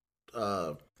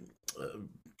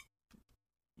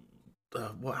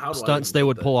stunts they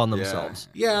would pull on themselves.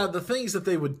 Yeah, the things that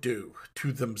they would do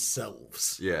to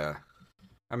themselves. Yeah.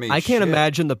 I mean, I can't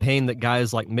imagine the pain that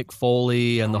guys like Mick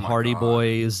Foley and the Hardy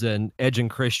Boys and Edge and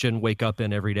Christian wake up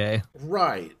in every day.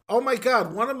 Right. Oh my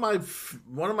God. One of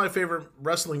my favorite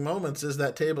wrestling moments is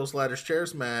that tables, ladders,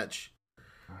 chairs match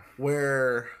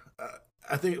where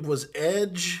I think it was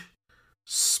Edge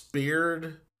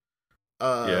speared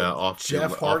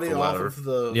Jeff Hardy off of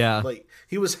the like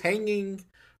he was hanging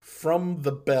from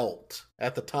the belt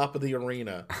at the top of the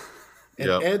arena, and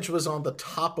Edge was on the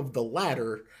top of the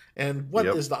ladder. And what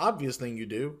is the obvious thing you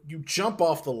do? You jump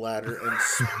off the ladder and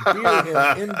spear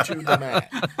him into the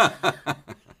mat.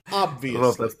 Obviously. I don't know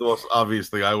if that's the most obvious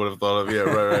thing I would have thought of. Yeah,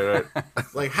 right.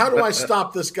 Like, how do I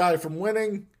stop this guy from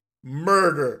winning?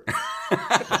 Murder.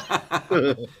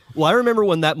 Well, I remember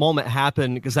when that moment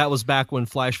happened, because that was back when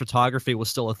flash photography was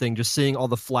still a thing, just seeing all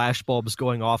the flash bulbs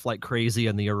going off like crazy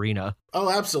in the arena.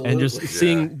 Oh, absolutely. And just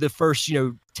seeing the first,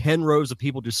 10 rows of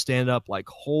people just stand up like,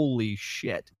 holy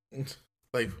shit.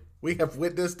 Like, we have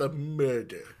witnessed a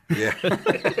murder. Yeah.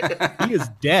 He is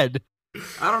dead.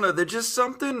 I don't know. There's just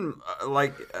something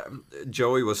like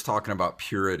Joey was talking about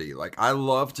purity. Like, I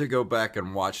love to go back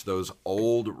and watch those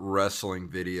old wrestling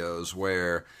videos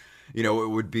where, it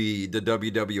would be the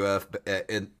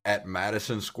WWF at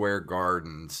Madison Square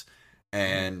Gardens,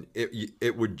 and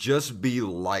it would just be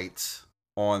lights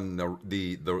on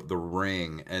the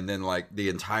ring, and then like the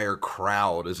entire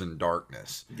crowd is in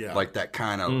darkness. Yeah, like that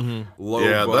kind of low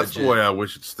budget. That's the way I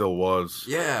wish it still was.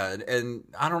 Yeah, and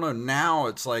I don't know, now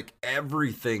it's like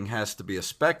everything has to be a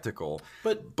spectacle.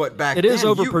 But back it then, is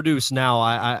overproduced now.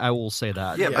 I will say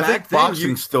that. Yeah, I think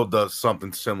boxing still does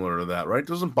something similar to that, right?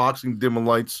 Doesn't boxing dim the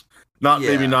lights?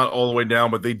 Maybe not all the way down,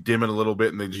 but they dim it a little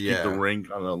bit and they just keep the ring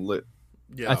kind of lit.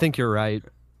 Yeah, I think you're right.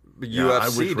 But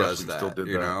UFC does that, still did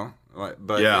that.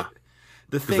 But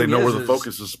the thing they know where the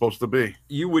focus is supposed to be.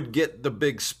 You would get the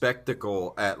big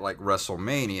spectacle at like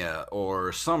WrestleMania or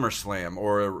SummerSlam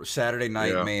or a Saturday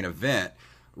night main event,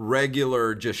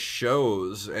 regular just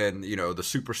shows, and the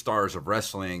superstars of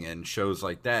wrestling and shows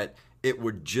like that. it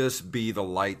would just be the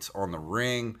lights on the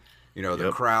ring. You know, the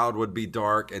Yep. crowd would be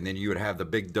dark, and then you would have the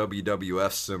big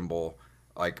WWF symbol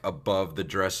like above the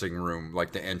dressing room,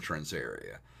 like the entrance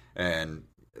area. And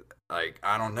like,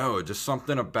 I don't know, just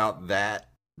something about that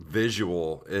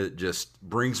visual, it just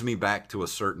brings me back to a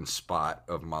certain spot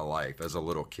of my life as a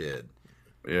little kid.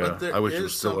 Yeah, But there I wish it is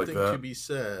was still like something to that. be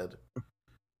said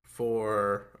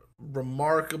for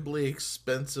remarkably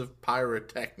expensive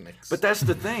pyrotechnics. But that's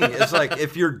the thing. It's like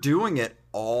if you're doing it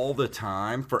all the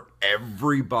time for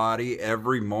everybody,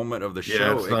 every moment of the Yeah,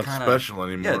 show, it's it not kinda, special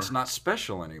anymore. Yeah, it's not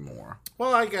special anymore.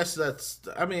 Well, I guess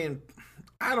I mean,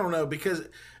 I don't know, because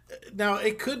now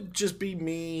it could just be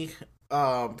me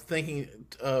thinking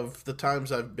of the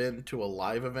times I've been to a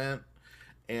live event,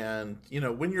 and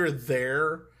when you're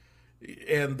there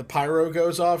and the pyro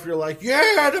goes off, you're like,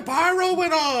 yeah, the pyro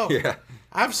went off. Yeah.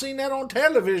 I've seen that on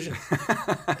television.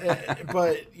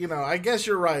 But I guess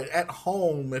you're right. At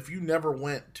home, if you never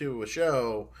went to a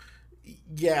show,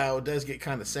 yeah, it does get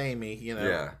kind of samey,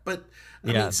 Yeah. But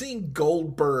I Yeah. mean, seeing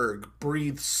Goldberg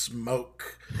breathe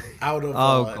smoke out of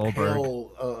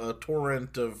Goldberg. a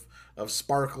torrent of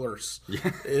sparklers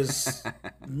is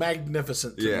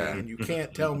magnificent to Yeah. me, and you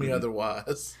can't tell me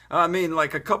otherwise. I mean,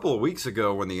 like a couple of weeks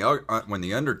ago when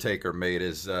the Undertaker made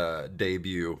his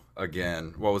debut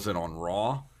again, what was it, on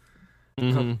Raw?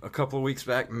 A couple of weeks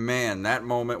back, man, that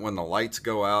moment when the lights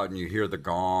go out and you hear the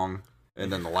gong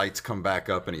and then the lights come back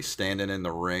up and he's standing in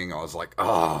the ring, I was like,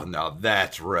 oh, now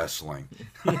that's wrestling.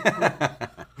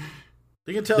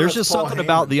 You can tell There's that's just Paul something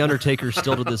about Heyman. the Undertaker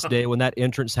still to this day when that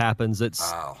entrance happens. It's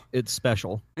Wow. it's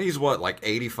special. He's what, like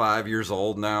 85 years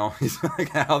old now? He's like,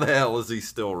 how the hell is he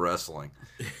still wrestling?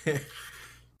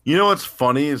 You know what's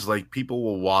funny is like people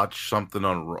will watch something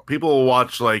on Raw. People will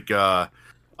watch like I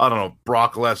don't know,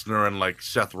 Brock Lesnar and like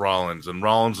Seth Rollins, and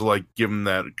Rollins will like give him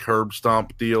that curb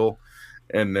stomp deal,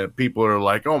 and people are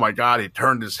like, "Oh my God, he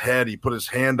turned his head, he put his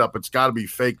hand up. It's got to be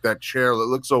fake. That chair, it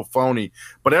looks so phony."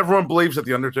 But everyone believes that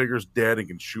the Undertaker's dead and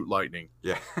can shoot lightning.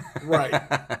 Yeah. Right.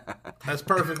 That's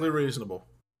perfectly reasonable.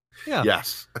 Yeah.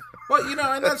 Yes, Well,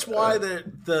 and that's why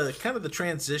the kind of the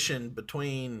transition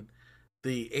between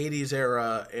the 80s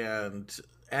era and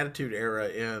Attitude era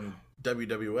in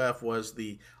WWF was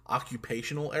the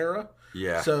occupational era.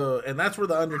 Yeah. So, and that's where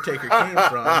the Undertaker came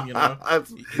from.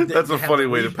 that's You a had funny the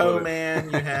way to Repo put it. Man.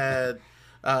 You had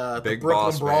the Big Brooklyn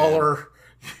Boss Man. Brawler.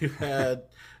 You had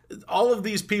all of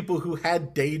these people who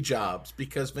had day jobs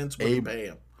because Vince wouldn't Abe. pay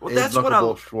them. Well, Abe that's what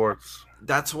Knuckleball Schwartz.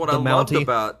 I loved Mountie.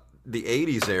 about the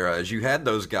 80s era is you had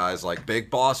those guys like Big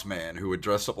Boss Man who would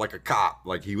dress up like a cop,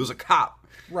 like he was a cop,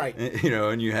 Right.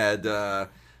 and you had I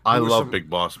who were love some- Big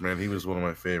Boss Man. He was one of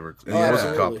my favorites. And Oh, he was a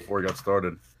cop absolutely. before he got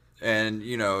started. and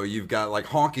you've got like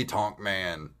Honky Tonk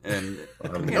Man and I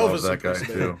Elvis love that guy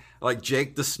impersonator. too. like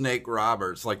Jake the Snake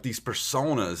Roberts, like these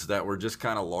personas that were just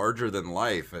kind of larger than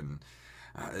life, and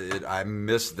I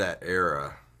miss that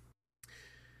era.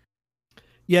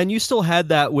 Yeah, and you still had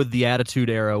that with the Attitude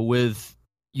Era with,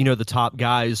 the top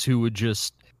guys who would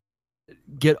just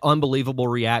get unbelievable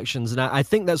reactions. And I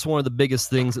think that's one of the biggest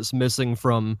things that's missing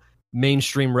from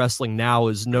mainstream wrestling now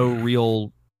is no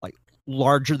real, like,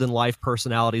 larger than life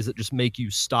personalities that just make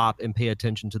you stop and pay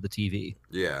attention to the TV.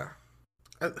 Yeah.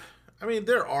 I mean,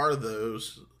 there are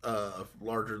those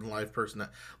larger than life person.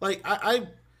 Like I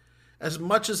as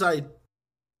much as I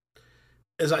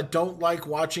don't like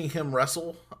watching him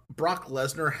wrestle, Brock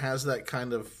Lesnar has that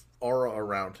kind of aura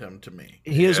around him to me.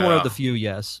 He is one of Yeah. the few,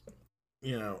 yes.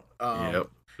 Yep.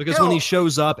 Because when Hell- he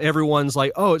shows up, everyone's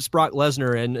like, oh, it's Brock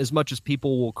Lesnar. And as much as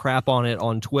people will crap on it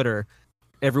on Twitter,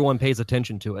 everyone pays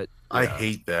attention to it. I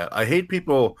hate that. I hate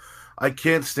people. I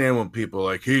can't stand when people are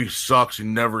like, he sucks, he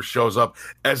never shows up,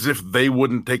 as if they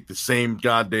wouldn't take the same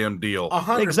goddamn deal.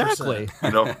 100%. Exactly.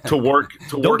 To work.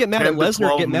 Don't get mad 10 at to Lesnar.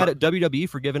 12 Get mad at WWE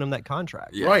for giving him that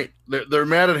contract. Yeah. Right. They're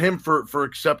mad at him for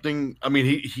accepting. I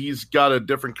mean, he's got a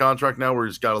different contract now where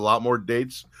he's got a lot more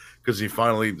dates because he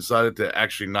finally decided to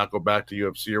actually not go back to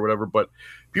UFC or whatever. But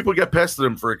people get pissed at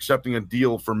him for accepting a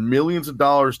deal for millions of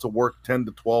dollars to work 10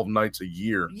 to 12 nights a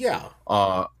year. Yeah.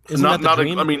 Isn't that the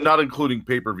dream? I mean, not including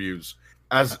pay-per-views.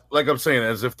 As like I'm saying,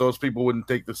 as if those people wouldn't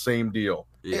take the same deal.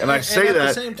 Yeah. And I And say at the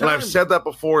that, same and I've time- said that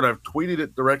before, and I've tweeted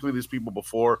it directly to these people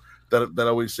before that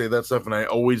always say that stuff, and I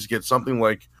always get something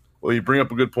like, "Well, you bring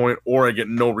up a good point," or I get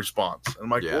no response. And I'm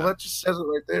like, Yeah. "Well, that just says it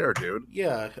right there, dude."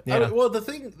 Yeah. Yeah. Well, the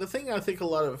thing I think a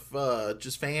lot of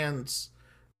just fans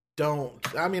don't.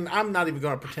 I mean, I'm not even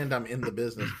going to pretend I'm in the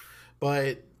business,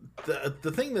 but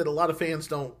the thing that a lot of fans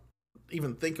don't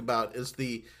even think about is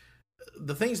the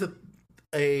things that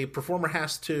a performer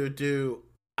has to do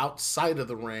outside of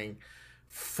the ring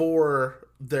for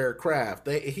their craft.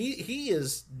 He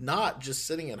is not just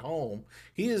sitting at home.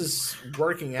 He is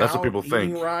working That's out, what people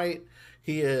eating think. right.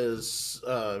 He is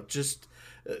just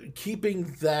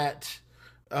keeping that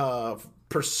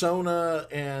persona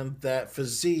and that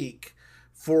physique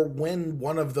for when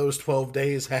one of those 12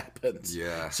 days happens.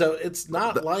 Yeah. So it's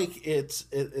not like it's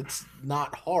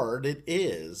not hard. It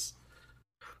is.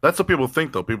 That's what people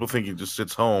think, though. People think he just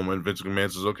sits home and Vince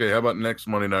McMahon says, "Okay, how about next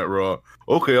Monday Night Raw?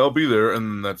 Okay, I'll be there," and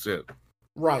then that's it.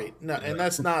 Right. No, and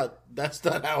that's not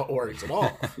how it works at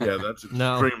all. Yeah, that's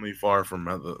No. extremely far from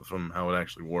how it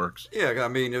actually works. Yeah, I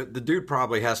mean, the dude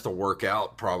probably has to work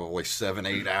out probably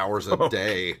 7-8 hours a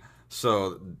day.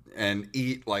 So, and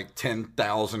eat like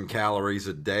 10,000 calories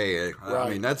a day. I Right.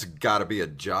 mean, that's got to be a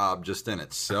job just in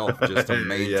itself, just to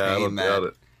maintain Yeah, I don't doubt that.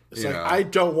 it. It's you like, know. I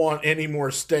don't want any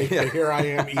more steak, but here I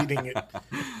am eating it.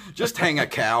 Just hang a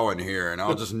cow in here, and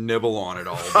I'll just nibble on it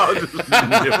all I'll day.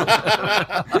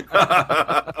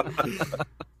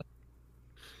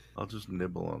 just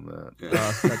nibble on that.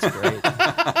 That's great.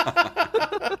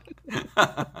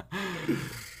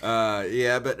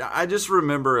 Yeah, but I just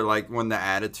remember like when the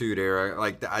Attitude Era,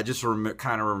 like I just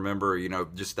kind of remember,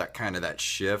 just that kind of that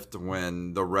shift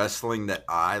when the wrestling that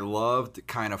I loved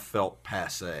kind of felt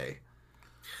passe.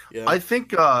 Yeah. I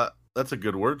think that's a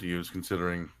good word to use,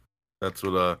 considering that's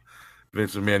what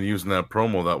Vince McMahon used in that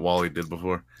promo that Wally did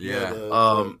before. Yeah.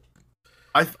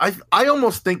 I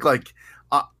almost think like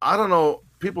I don't know,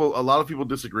 a lot of people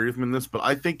disagree with me in this, but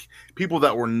I think people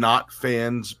that were not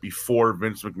fans before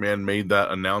Vince McMahon made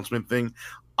that announcement thing,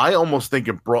 I almost think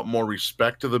it brought more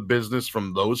respect to the business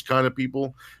from those kind of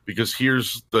people, because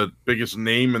here's the biggest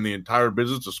name in the entire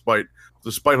business. Despite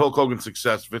Hulk Hogan's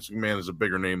success, Vince McMahon is a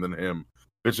bigger name than him.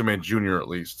 Vince McMahon Jr., at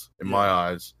least in my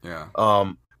eyes. Yeah.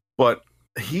 But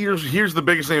here's the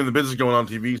biggest name in the business going on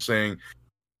TV saying,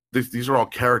 these are all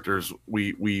characters.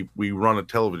 We run a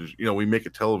television, we make a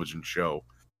television show,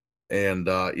 and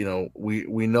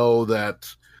we know that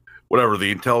whatever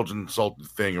the intelligent consultant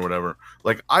thing or whatever.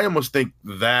 Like, I almost think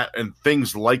that and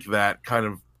things like that kind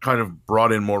of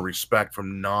brought in more respect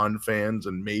from non-fans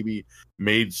and maybe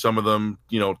made some of them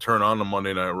turn on the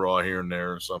Monday Night Raw here and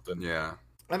there or something. Yeah.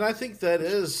 And I think that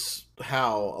is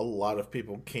how a lot of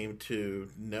people came to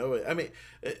know it. I mean,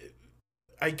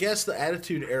 I guess the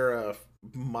Attitude Era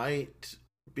might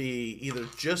be either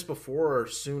just before or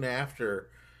soon after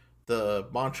the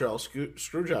Montreal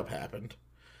Screwjob happened.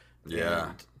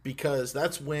 Yeah. And because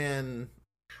that's when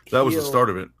That was the heel start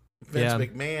of it. Vince Yeah.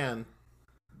 McMahon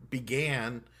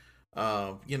began.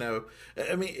 I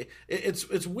mean,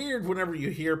 it's weird whenever you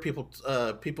hear people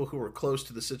who were close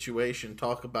to the situation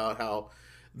talk about how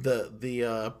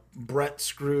the Brett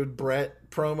screwed Brett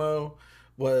promo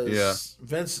was. Yeah.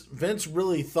 Vince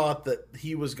really thought that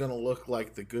he was going to look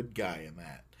like the good guy in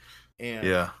that, and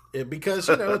Yeah. because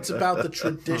it's about the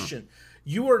tradition.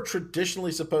 You are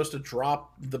traditionally supposed to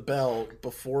drop the belt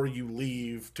before you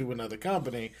leave to another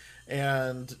company,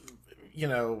 and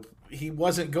he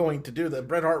wasn't going to do that.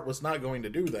 Bret Hart was not going to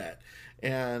do that.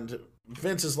 And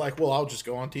Vince is like, well, I'll just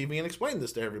go on TV and explain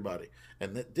this to everybody.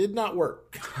 And that did not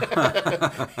work.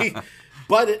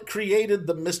 But it created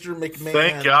the Mr. McMahon.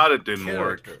 Thank God it didn't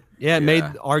work. character. Yeah, it made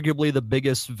Yeah. arguably the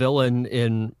biggest villain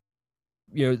in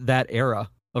that era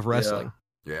of wrestling.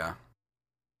 Yeah.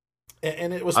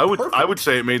 And it was I would perfect.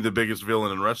 say it made the biggest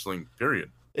villain in wrestling, period.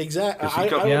 Exactly. 'Cause he I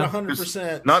come- would Yeah.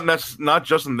 100%. Not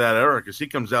just in that era, because he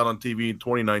comes out on TV in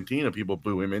 2019 and people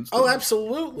boo him instantly. Oh,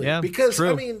 absolutely. Yeah, Because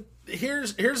true. I mean,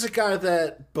 here's a guy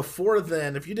that before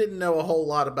then, if you didn't know a whole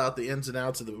lot about the ins and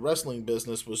outs of the wrestling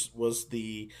business, was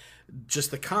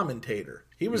just the commentator.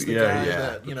 He was the Yeah, guy yeah.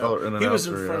 that The color he was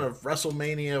in announcer, front yeah. of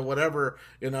WrestleMania, whatever.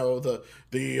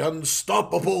 The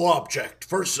unstoppable object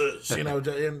versus and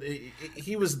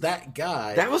he was that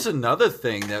guy. That was another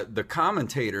thing that the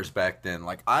commentators back then,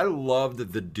 like, I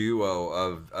loved the duo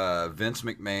of Vince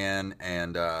McMahon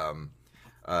and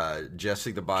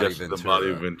Jesse the Body Jesse Ventura. the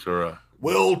Body Ventura.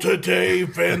 Well, today,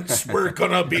 Vince, we're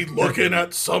gonna be looking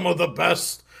at some of the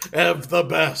best of the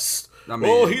best. I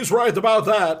mean- He's right about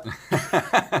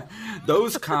that.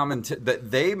 Those that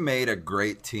they made a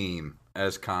great team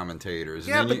as commentators.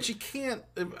 Yeah, And then but you can't.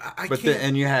 I but can't.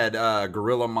 and you had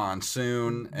Gorilla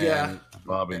Monsoon and Yeah.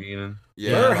 Bobby Heenan.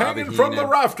 yeah, They're Bobby hanging from the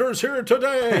Heenan. rafters here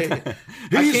today.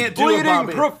 I He's can't do a bleeding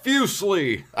Bobby.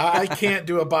 profusely. I can't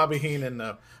do a Bobby Heenan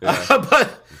though.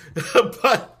 Yeah.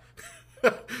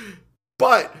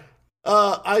 But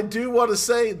I do want to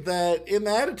say that in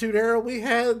the Attitude Era we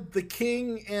had the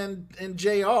King and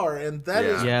JR, and that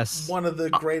is Yeah. Yes. one of the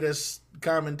greatest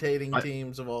commentating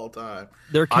teams of all time.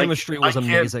 Their chemistry was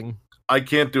amazing. I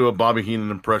can't do a Bobby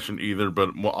Heenan impression either,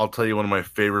 but I'll tell you one of my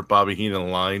favorite Bobby Heenan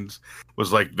lines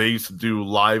was like they used to do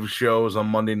live shows on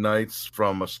Monday nights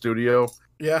from a studio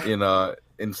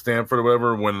in Stanford or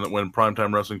whatever when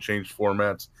Primetime Wrestling changed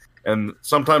formats, and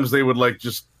sometimes they would like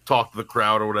just talk to the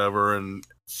crowd or whatever and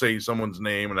say someone's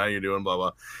name and how you doing, blah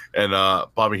blah. And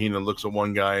Bobby Heenan looks at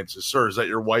one guy and says, "Sir, is that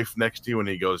your wife next to you?" And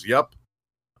he goes, "Yep."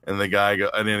 And the guy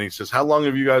and then he says, "How long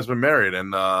have you guys been married?"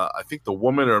 And I think the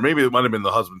woman, or maybe it might have been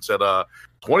the husband, said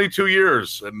 22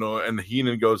 years. And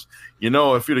Heenan goes, "You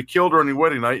know, if you'd have killed her on your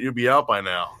wedding night, you'd be out by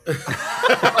now." And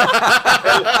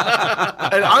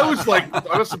I was like,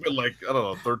 I must have been like, I don't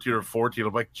know, 13 or 14.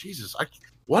 I'm like, Jesus,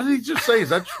 what did he just say? Is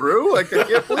that true? Like, I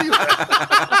can't believe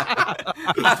that.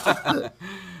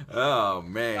 Oh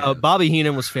man, Bobby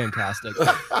Heenan was fantastic.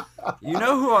 You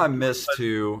know who I miss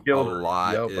too a Gilbert.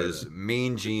 lot Yeah, is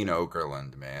Mean Gene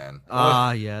Okerlund, man.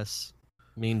 Yes,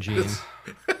 Mean Gene.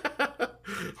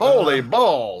 Holy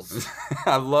balls!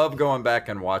 I love going back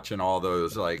and watching all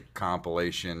those like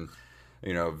compilation,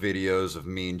 videos of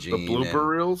Mean The Gene. blooper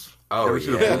reels? Oh, Ever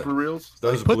see the yeah. blooper reels?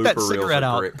 Those Put that blooper reels cigarette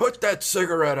are out. great. Put that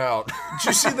cigarette out. Did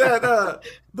you see that?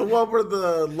 The one where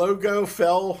the logo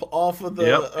fell off of the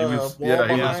Yep, he was- wall yeah,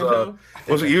 he behind was,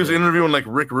 him? He was interviewing like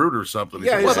Rick Rude or something. He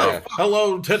Yeah, said, he's "What like,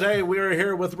 "Hello, today we are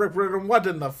here with Rick Rude, and what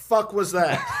in the fuck was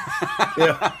that?"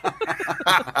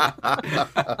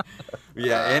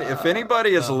 Yeah, and if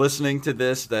anybody is listening to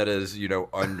this that is,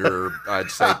 under, I'd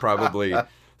say probably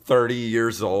 30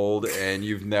 years old, and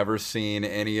you've never seen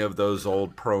any of those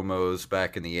old promos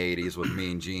back in the 80s with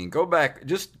Mean Gene, go back,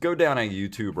 just go down a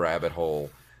YouTube rabbit hole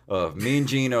of Mean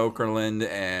Gene Okerlund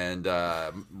and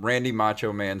Randy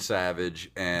Macho Man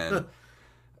Savage and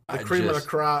The cream of the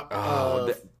crop.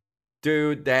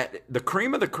 dude, the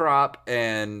cream of the crop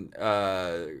and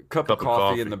cup of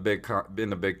coffee in the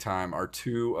big time are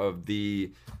two of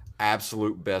the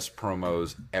absolute best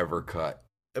promos ever cut.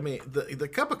 I mean, the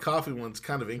cup of coffee one's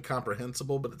kind of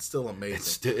incomprehensible, but it's still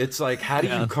amazing. It's like, how do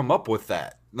you come up with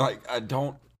that? Like, I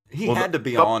don't. He Well, had to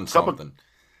be cup- on cup of- something.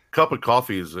 Cup of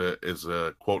coffee is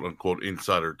a quote unquote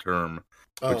insider term,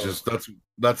 which is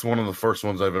that's one of the first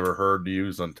ones I've ever heard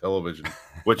used on television.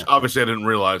 Which obviously I didn't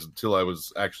realize until I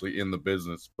was actually in the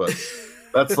business. But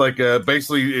that's like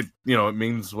basically it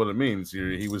means what it means.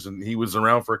 He was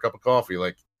around for a cup of coffee.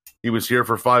 Like he was here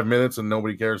for 5 minutes and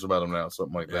nobody cares about him now.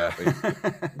 Something like that.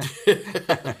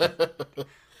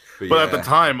 But at the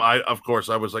time, I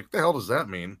was like, the hell does that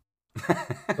mean?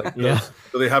 Like, Yeah.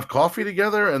 do they have coffee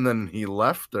together and then he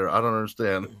left? Or I don't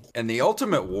understand. And the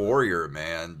Ultimate Warrior,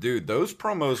 man, dude, those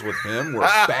promos with him were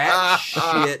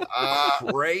batshit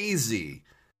crazy.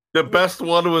 The best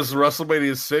one was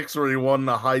WrestleMania 6 where he won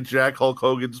to hijack Hulk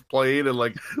Hogan's plane and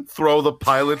like throw the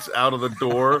pilots out of the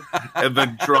door and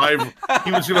then drive.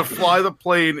 He was going to fly the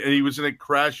plane and he was going to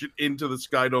crash it into the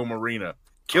Skydome Arena,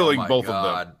 killing both of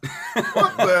them.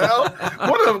 What the hell?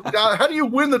 How do you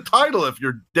win the title if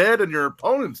you're dead and your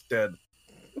opponent's dead?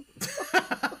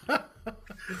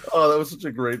 Oh, that was such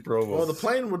a great promo. Well, the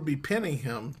plane would be pinning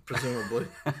him, presumably.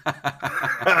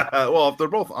 Well, if they're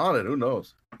both on it, who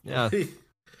knows? Yeah.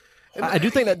 I do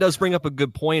think that does bring up a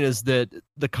good point, is that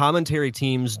the commentary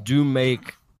teams do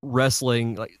make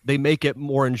wrestling, like they make it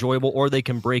more enjoyable, or they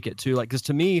can break it too. Like, because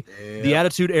to me, the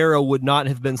Attitude Era would not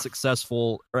have been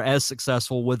successful or as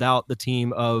successful without the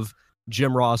team of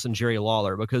Jim Ross and Jerry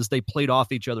Lawler, because they played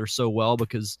off each other so well.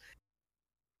 Because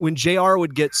when JR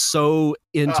would get so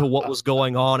into what was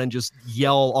going on and just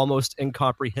yell almost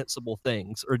incomprehensible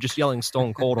things, or just yelling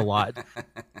Stone Cold a lot,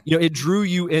 it drew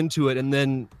you into it. And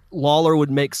then Lawler would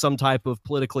make some type of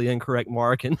politically incorrect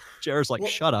mark, and JR's like,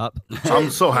 "Shut up." I'm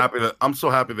so happy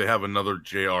they have another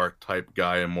JR type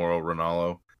guy in Mauro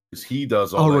Ranallo, because he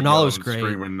does all that Ranallo's yelling and great.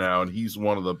 screaming now, and he's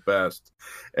one of the best.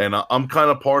 And I'm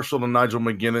kind of partial to Nigel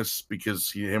McGuinness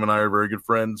because him and I are very good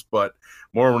friends, but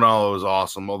Mauro Ranallo is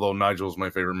awesome, although Nigel's my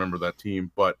favorite member of that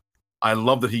team. But I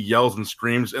love that he yells and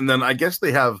screams. And then I guess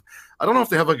they have, I don't know if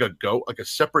they have like a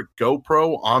separate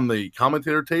GoPro on the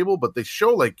commentator table, but they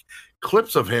show like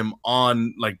clips of him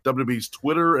on like WWE's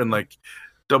Twitter and like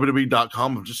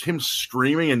WWE.com of just him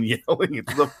screaming and yelling.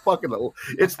 It's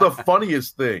the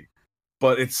funniest thing,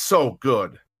 but it's so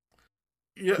good.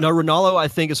 Yeah. No, Ranallo, I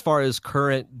think as far as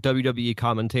current WWE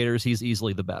commentators, he's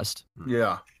easily the best.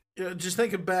 Yeah. Just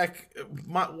thinking back,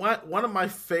 one of my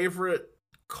favorite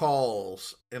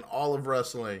calls in all of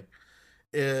wrestling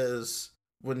is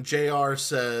when JR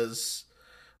says,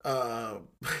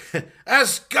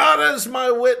 "As God is my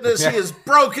witness, he is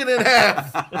broken in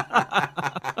half."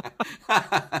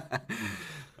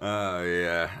 Oh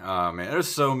yeah. Oh man,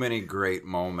 there's so many great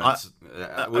moments.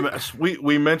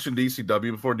 We mentioned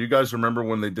ECW before. Do you guys remember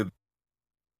when they did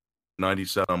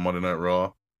 97 on Monday Night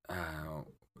Raw?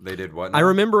 They did what? I now?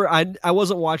 remember I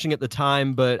wasn't watching at the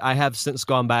time, but I have since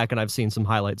gone back and I've seen some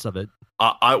highlights of it.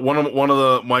 One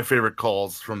of my favorite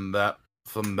calls from that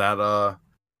part.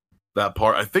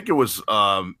 I think it was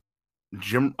not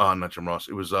Jim Ross.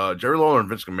 It was Jerry Lawler and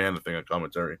Vince McMahon, I think, on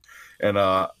commentary, and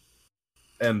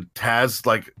Taz,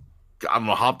 like, I don't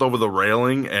know, hopped over the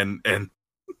railing and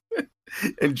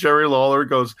and Jerry Lawler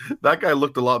goes, "That guy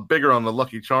looked a lot bigger on the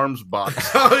Lucky Charms box."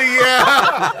 Oh yeah.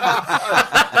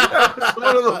 That's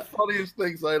one of the funniest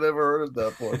things I'd ever heard at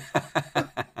that point.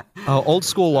 Old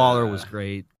school Lawler was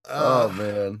great. Oh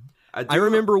man. I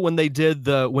remember when they did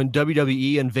when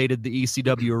WWE invaded the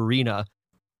ECW arena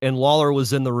and Lawler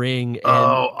was in the ring and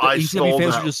the ECW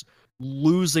fans were just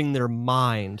losing their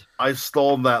mind. I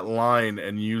stole that line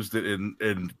and used it in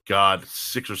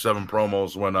 6 or 7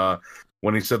 promos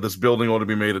when he said this building ought to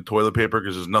be made of toilet paper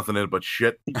because there's nothing in it but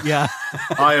shit. Yeah.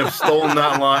 I have stolen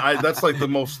that line. That's like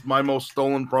my most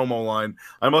stolen promo line.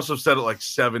 I must have said it like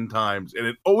 7 times, and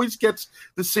it always gets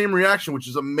the same reaction, which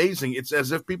is amazing. It's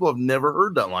as if people have never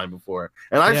heard that line before.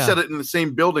 And I've said it in the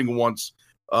same building once,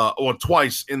 or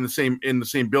twice in the same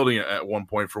building at one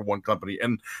point for one company,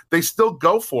 and they still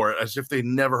go for it as if they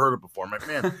never heard it before. I'm like,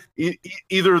 man,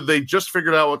 either they just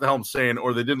figured out what the hell I'm saying,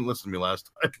 or they didn't listen to me last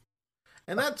time.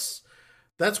 And that's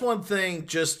one thing,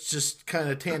 just kind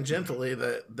of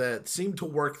tangentially, that seemed to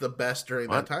work the best during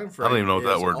that time frame. I don't even know what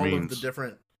that word means.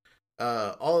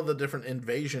 All of the different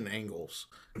invasion angles,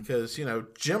 because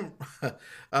Jim,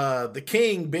 the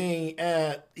King being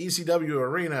at ECW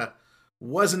Arena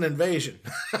was an invasion.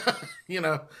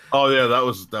 Oh yeah, that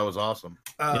was awesome.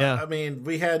 I mean,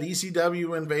 we had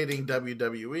ECW invading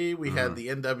WWE. We had the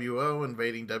NWO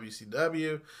invading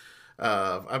WCW.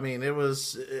 I mean, it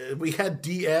was we had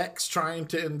DX trying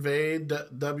to invade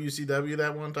WCW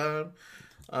that one time.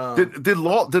 Did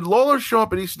Lawler show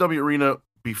up at ECW Arena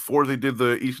before they did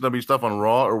the ECW stuff on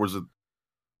Raw, or did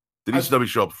ECW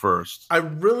show up first? I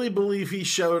really believe he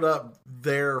showed up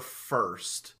there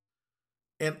first,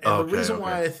 and the reason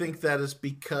why I think that is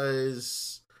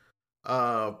because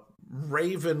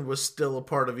Raven was still a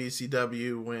part of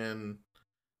ECW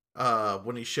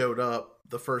when he showed up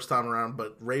the first time around,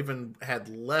 but Raven had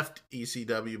left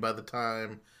ECW by the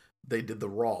time they did the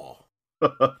Raw.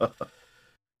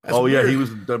 Oh yeah, he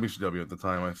was in WCW at the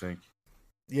time, I think.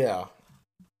 Yeah.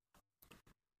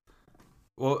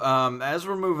 Well, as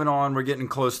we're moving on, we're getting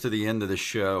close to the end of the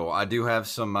show. I do have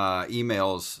some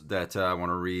emails that I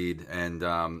want to read, and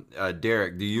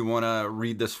Derek, do you want to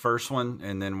read this first one,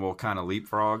 and then we'll kind of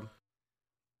leapfrog?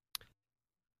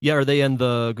 Yeah, are they in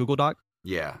the Google Doc?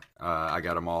 Yeah, I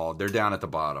got them all. They're down at the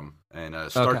bottom. And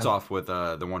starts off with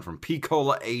the one from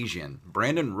Picola Asian,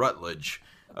 Brandon Rutledge.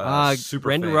 Super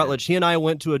Brandon fan. Rutledge. He and I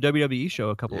went to a WWE show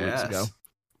a couple of weeks ago.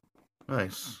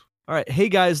 Nice. All right. Hey,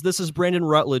 guys, this is Brandon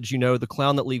Rutledge, the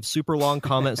clown that leaves super long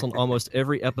comments on almost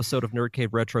every episode of Nerd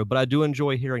Cave Retro, but I do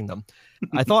enjoy hearing them.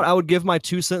 I thought I would give my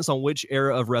 2 cents on which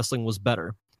era of wrestling was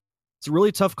better. It's a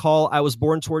really tough call. I was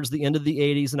born towards the end of the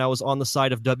 80s, and I was on the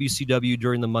side of WCW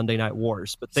during the Monday Night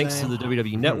Wars. But thanks to the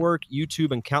WWE Network,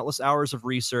 YouTube, and countless hours of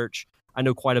research, I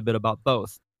know quite a bit about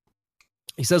both.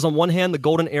 He says, on one hand, the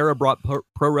golden era brought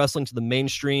pro wrestling to the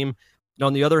mainstream, and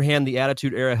on the other hand, the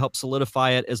Attitude Era helped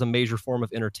solidify it as a major form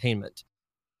of entertainment.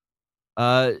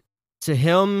 To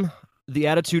him, the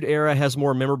Attitude Era has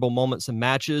more memorable moments and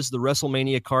matches. The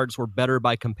WrestleMania cards were better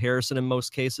by comparison in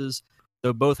most cases.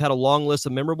 Though both had a long list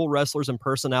of memorable wrestlers and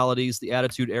personalities, the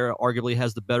Attitude Era arguably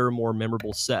has the better, more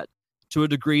memorable set. To a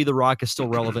degree, The Rock is still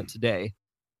relevant today.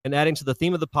 And adding to the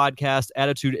theme of the podcast,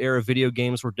 Attitude Era video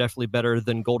games were definitely better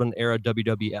than Golden Era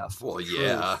WWF. Well,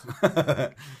 yeah.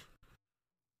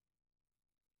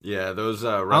 Yeah, those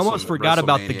I almost forgot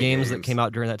about the games that came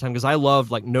out during that time because I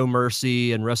loved like No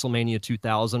Mercy and WrestleMania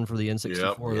 2000 for the N64.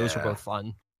 Yep. Those were both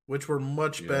fun. Which were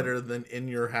much better than In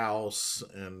Your House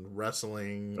and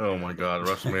wrestling. Oh my God,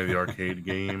 WrestleMania the arcade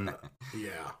game.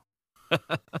 Yeah.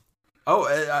 Oh,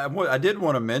 I did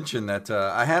want to mention that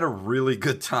I had a really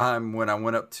good time when I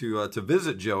went up to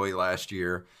visit Joey last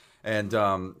year, and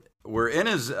we're in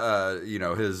his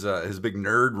his big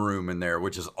nerd room in there,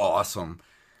 which is awesome.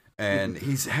 And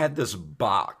he's had this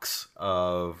box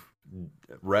of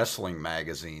wrestling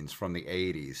magazines from the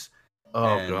 80s.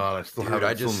 Oh, and, God, I still have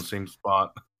it still in the same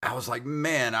spot. I was like,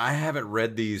 man, I haven't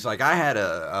read these. Like, I had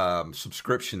a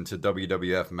subscription to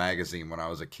WWF magazine when I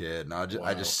was a kid, and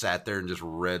I just sat there and just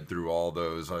read through all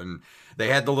those. And they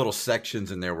had the little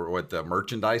sections in there with the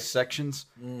merchandise sections.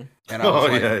 And I was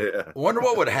like, wonder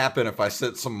what would happen if I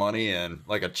sent some money in,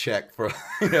 like a check for,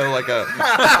 like a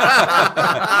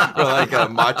for like a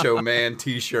Macho Man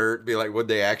T-shirt. Be like, would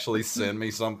they actually send me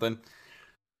something?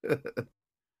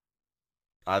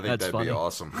 I think that'd be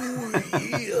awesome.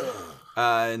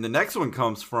 And the next one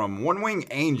comes from One Wing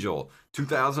Angel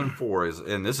 2004,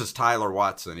 and this is Tyler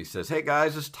Watson. He says, "Hey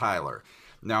guys, it's Tyler.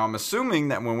 Now I'm assuming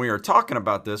that when we are talking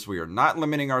about this, we are not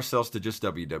limiting ourselves to just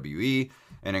WWE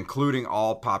and including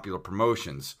all popular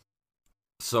promotions.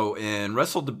 So in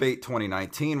Wrestle Debate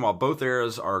 2019, while both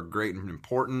eras are great and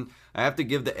important, I have to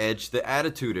give the edge to the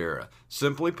Attitude Era.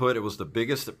 Simply put, it was the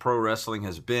biggest that pro wrestling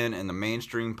has been in the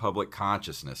mainstream public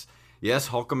consciousness. Yes,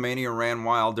 Hulkamania ran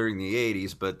wild during the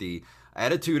 80s, but the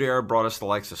Attitude Era brought us the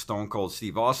likes of Stone Cold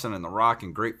Steve Austin and The Rock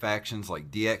and great factions like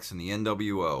DX and the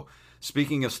NWO.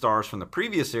 Speaking of stars from the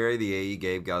previous era, the AE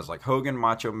gave guys like Hogan,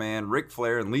 Macho Man, Ric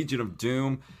Flair, and Legion of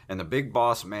Doom, and the Big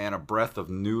Boss Man a breath of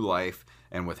new life.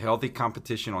 And with healthy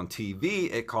competition on TV,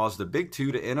 it caused the Big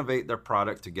Two to innovate their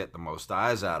product to get the most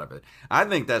eyes out of it." I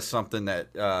think that's something that,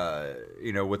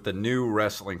 with the new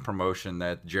wrestling promotion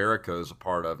that Jericho's a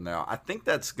part of now, I think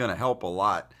that's going to help a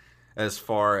lot as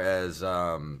far as,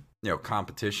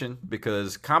 competition,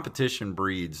 because competition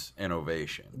breeds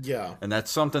innovation. Yeah. And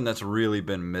that's something that's really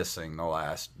been missing the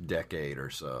last decade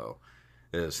or so,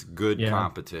 is good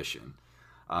competition.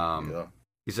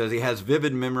 He says he has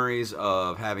vivid memories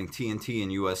of having TNT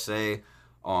and USA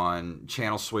on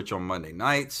channel switch on Monday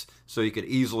nights, so he could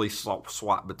easily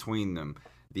swap between them.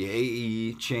 The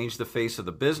AE changed the face of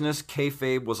the business.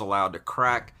 Kayfabe was allowed to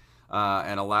crack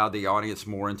and allowed the audience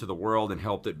more into the world and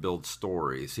helped it build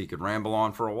stories. He could ramble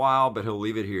on for a while, but he'll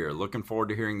leave it here. Looking forward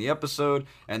to hearing the episode,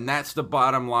 and that's the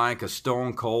bottom line, because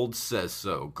Stone Cold says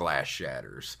so. Glass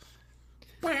shatters.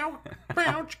 Down.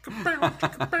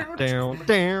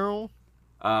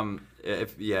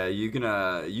 You can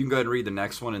go ahead and read the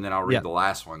next one, and then I'll read the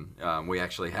last one. We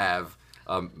actually have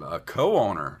a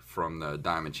co-owner from the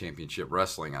Diamond Championship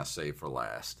Wrestling I saved for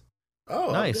last.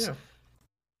 Oh, nice. Yeah.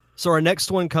 So our next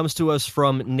one comes to us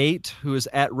from Nate, who is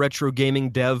at Retro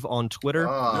Gaming Dev on Twitter.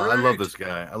 I love this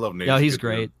guy. I love Nate. Yeah, he's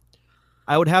great.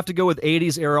 I would have to go with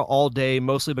 80s era all day,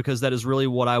 mostly because that is really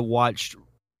what I watched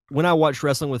when I watched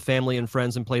wrestling with family and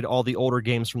friends and played all the older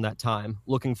games from that time.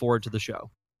 Looking forward to the show.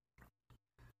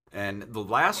 And the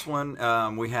last one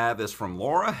we have is from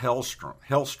Laura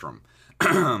Hellstrom.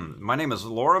 My name is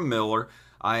Laura Miller.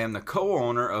 I am the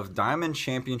co-owner of Diamond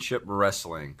Championship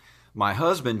Wrestling. My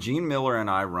husband, Gene Miller, and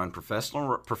I run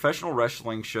professional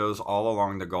wrestling shows all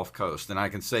along the Gulf Coast. And I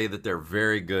can say that they're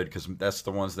very good because that's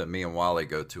the ones that me and Wally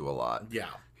go to a lot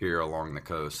here along the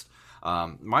coast.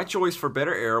 My choice for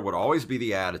better era would always be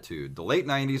the Attitude. The late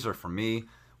 90s are, for me,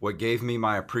 what gave me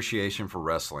my appreciation for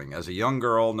wrestling. As a young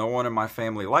girl, no one in my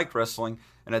family liked wrestling,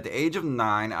 and at the age of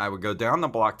 9, I would go down the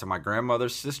block to my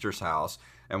grandmother's sister's house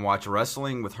and watch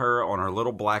wrestling with her on her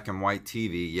little black and white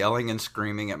TV, yelling and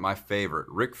screaming at my favorite,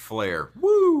 Ric Flair.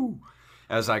 Woo!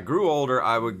 As I grew older,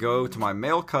 I would go to my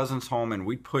male cousin's home and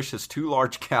we'd push his 2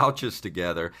 large couches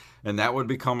together, and that would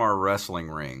become our wrestling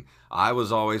ring. I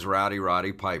was always Rowdy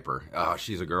Roddy Piper. Oh,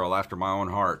 she's a girl after my own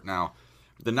heart. Now,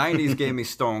 the 90s gave me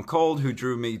Stone Cold, who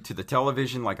drew me to the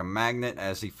television like a magnet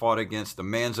as he fought against the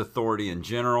man's authority in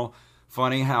general.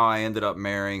 Funny how I ended up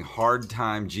marrying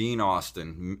hard-time Gene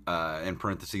Austin, in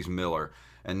parentheses Miller,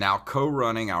 and now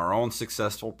co-running our own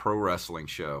successful pro wrestling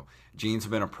show. Gene's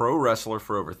been a pro wrestler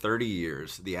for over 30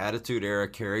 years. The Attitude Era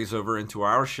carries over into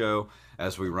our show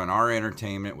as we run our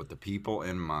entertainment with the people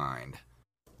in mind.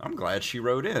 I'm glad she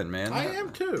wrote in, man. I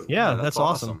am too. Yeah, that's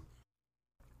awesome.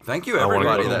 Thank you,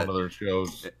 everybody. One of their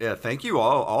shows. Yeah, thank you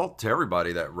all to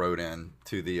everybody that wrote in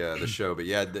to the show. But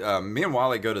yeah, me and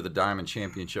Wally go to the Diamond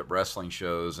Championship Wrestling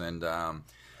shows, and her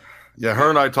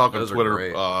and I talk on Twitter.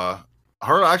 Her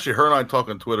and I talk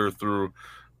on Twitter through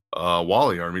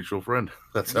Wally, our mutual friend.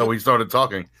 That's how we started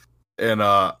talking. And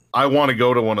I want to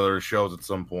go to one of their shows at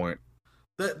some point.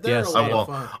 They're a lot of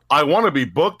fun. I want to be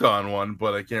booked on one,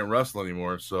 but I can't wrestle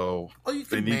anymore. So you if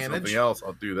they need manage something else,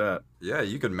 I'll do that. Yeah,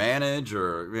 you can manage,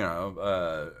 or you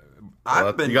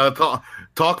gotta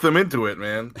talk them into it,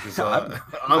 man.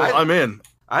 I'm in.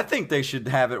 I think they should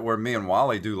have it where me and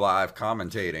Wally do live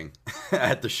commentating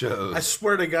at the shows. I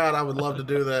swear to God, I would love to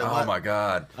do that. Oh my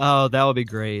God! Oh, that would be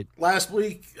great. Last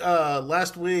week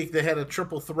they had a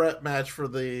triple threat match for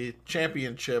the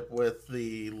championship with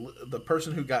the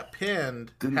person who got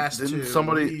pinned has to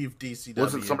leave DCW.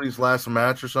 Was it somebody's last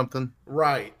match or something?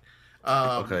 Right.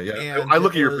 Okay, yeah. and I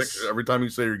look it at your was- pictures every time you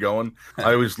say you're going.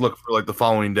 I always look for like the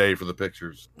following day for the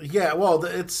pictures. Yeah, well,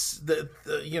 it's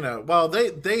you know, well,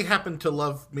 they happen to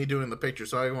love me doing the picture,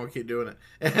 so I won't keep doing it.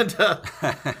 And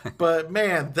but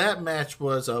man, that match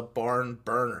was a barn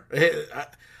burner.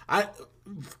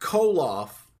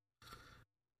 Koloff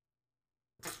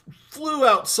flew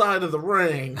outside of the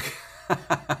ring.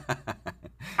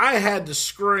 I had to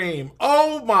scream,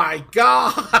 "Oh my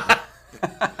god!"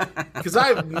 Because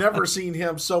I've never seen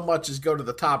him so much as go to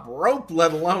the top rope,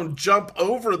 let alone jump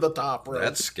over the top rope.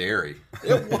 That's scary.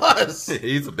 It was.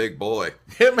 He's a big boy.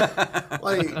 Him,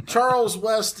 like Charles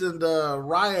West and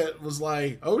Riot was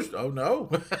like, oh no,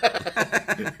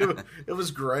 it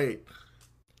was great.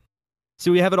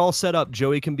 So we have it all set up.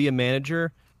 Joey can be a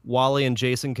manager. Wally and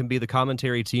Jason can be the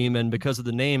commentary team, and because of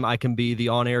the name, I can be the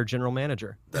on-air general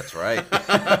manager. That's right.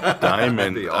 Diamond.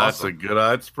 That'd be That's awesome. a good.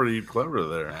 That's pretty clever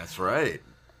there. That's right.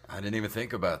 I didn't even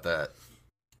think about that.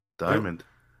 Diamond.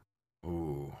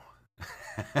 Ooh.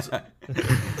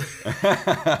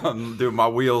 Dude, my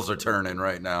wheels are turning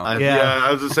right now. Yeah.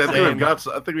 I was just saying. I think Same. we've got.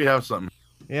 I think we have something.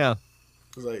 Yeah.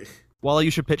 It was like, Wally,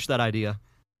 you should pitch that idea.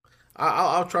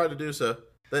 I'll try to do so.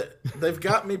 They've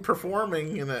got me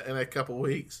performing in a couple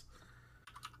weeks.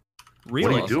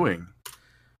 Really? What are you doing?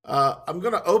 I'm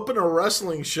gonna open a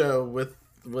wrestling show with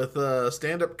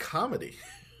stand-up comedy.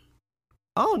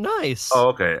 Oh, nice. Oh,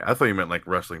 okay. I thought you meant like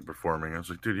wrestling performing. I was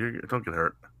like, dude, you don't get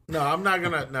hurt. No, I'm not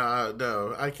gonna.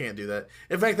 No, I can't do that.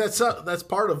 In fact, that's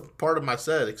part of my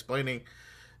set, explaining,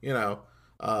 you know,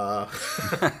 how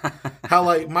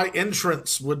like my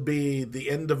entrance would be the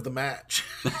end of the match.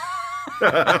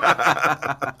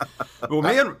 Well,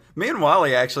 me and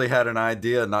Wally actually had an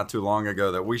idea not too long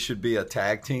ago that we should be a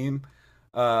tag team,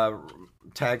 but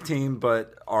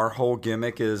our whole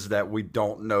gimmick is that we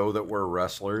don't know that we're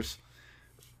wrestlers.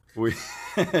 We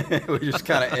we just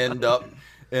kind of end up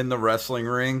in the wrestling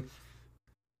ring.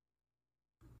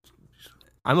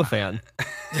 I'm a fan.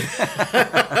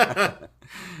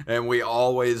 And we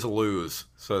always lose.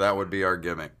 So that would be our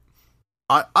gimmick.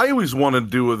 I always want to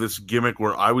do this gimmick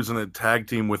where I was in a tag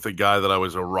team with a guy that I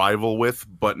was a rival with,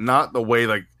 but not the way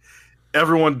like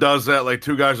everyone does that. Like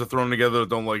two guys are thrown together that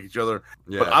don't like each other.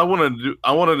 Yeah. But I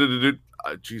wanted to do.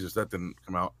 Jesus, that didn't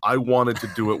come out. I wanted to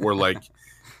do it where like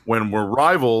when we're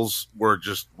rivals, we're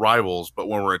just rivals. But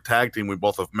when we're a tag team, we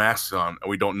both have masks on and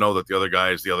we don't know that the other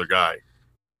guy is the other guy.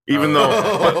 Even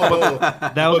though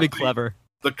That would be clever.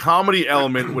 the comedy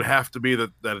element would have to be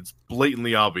that it's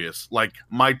blatantly obvious. Like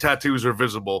my tattoos are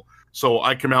visible, so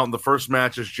I come out in the first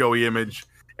match as Joey Image,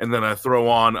 and then I throw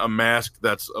on a mask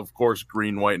that's of course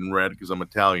green, white, and red because I'm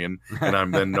Italian, and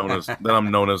I'm then known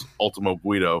as Ultimo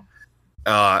Guido,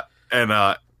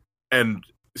 and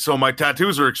so my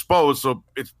tattoos are exposed, so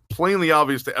it's plainly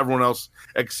obvious to everyone else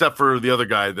except for the other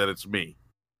guy that it's me.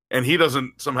 And he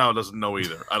doesn't know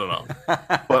either. I don't know.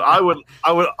 But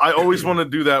I always want to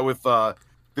do that with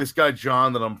this guy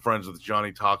John that I'm friends with,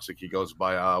 Johnny Toxic. He goes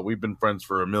by. We've been friends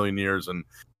for a million years, and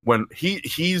when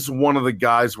he's one of the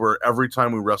guys where every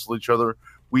time we wrestle each other,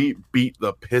 we beat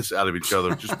the piss out of each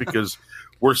other just because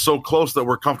we're so close that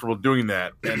we're comfortable doing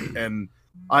that. And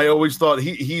I always thought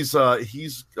he's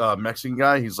a Mexican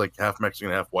guy. He's like half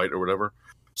Mexican, half white, or whatever.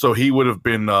 So he would have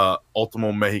been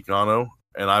Ultimo Mexicano,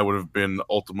 and I would have been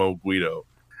Ultimo Guido.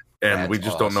 And we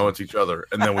just don't know it's each other.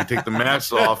 And then we take the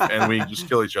masks off and we just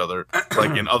kill each other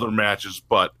like in other matches.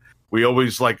 But we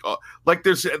always like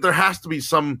there has to be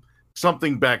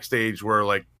something backstage where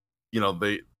like, you know,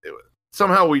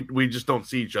 somehow we just don't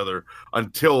see each other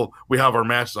until we have our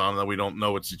masks on and then we don't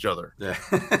know it's each other. Yeah.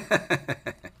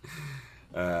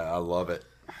 I love it.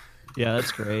 Yeah,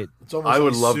 that's great. It's almost I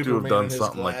would like love to have Superman done in his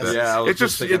something like glasses. that. Yeah, I was It's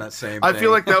just just- thinking it- that same I thing.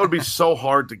 feel like that would be so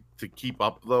hard to keep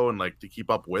up though, and like to keep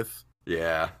up with.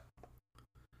 Yeah.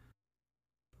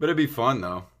 But it'd be fun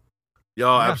though.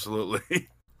 Yeah, absolutely.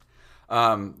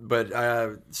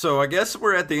 So I guess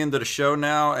we're at the end of the show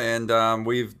now, and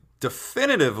we've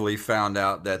definitively found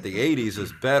out that the 80s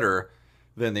is better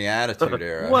than the Attitude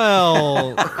Era.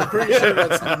 Well, I'm pretty sure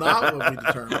that's not what we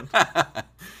determined.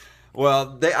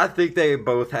 Well, I think they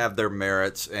both have their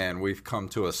merits, and we've come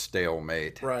to a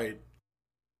stalemate. Right.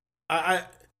 I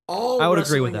would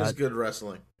agree with wrestling is that. good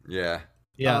wrestling. Yeah.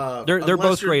 yeah, they're unless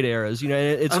both you're- great eras. You know,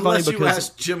 it's funny Unless you because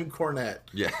ask Jim Cornette.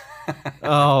 Yeah.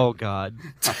 oh god,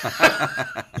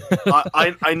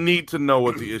 I need to know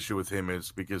what the issue with him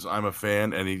is because I'm a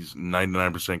fan and he's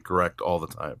 99% correct all the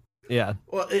time. yeah,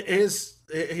 Well,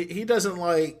 he doesn't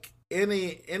like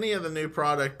any of the new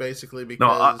product basically because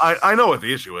No, I know what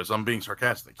the issue is. I'm being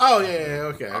sarcastic. Oh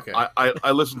yeah, okay.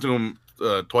 I listen to him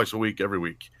twice a week, every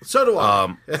week. So do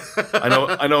I.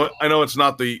 I know it's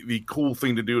not the cool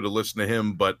thing to do to listen to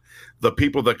him, but the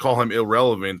people that call him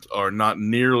irrelevant are not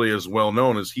nearly as well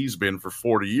known as he's been for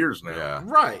 40 years now. Yeah.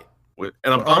 Right. And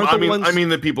Aren't the ones- I mean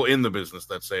the people in the business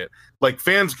that say it. Like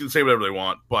fans can say whatever they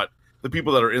want, but the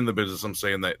people that are in the business, I'm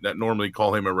saying that normally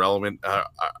call him irrelevant,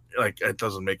 like it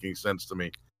doesn't make any sense to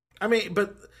me. I mean,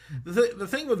 but the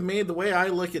thing with me, the way I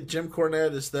look at Jim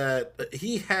Cornette is that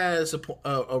he has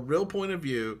a real point of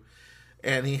view,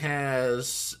 and he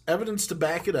has evidence to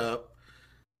back it up.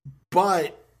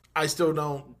 But I still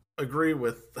don't agree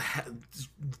with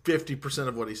 50%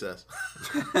 of what he says.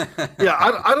 Yeah,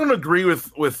 I don't agree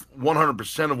with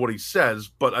 100% of what he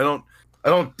says, but I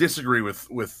don't disagree with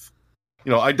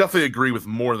I definitely agree with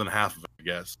more than half of it, I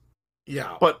guess.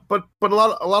 Yeah. But a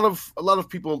lot of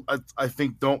people I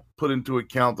think don't put into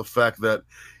account the fact that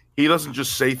he doesn't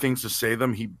just say things to say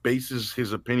them. He bases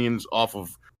his opinions off of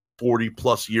 40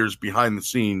 plus years behind the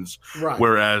scenes, Right.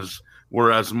 Whereas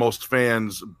most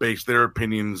fans base their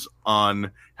opinions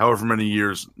on however many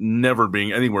years never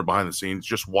being anywhere behind the scenes,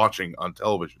 just watching on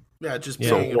television. Yeah, just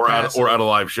Yeah. being Or passive. at a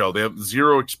live show. They have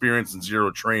zero experience and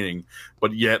zero training,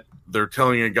 but yet they're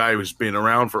telling a guy who's been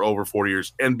around for over 40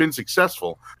 years and been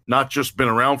successful, not just been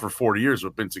around for 40 years,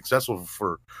 but been successful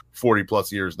for 40 plus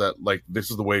years, that like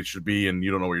this is the way it should be and you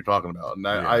don't know what you're talking about. And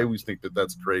I always think that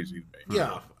that's crazy to me.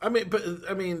 Yeah,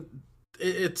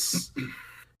 it's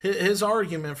his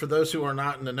argument, for those who are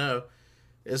not in the know,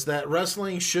 is that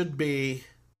wrestling should be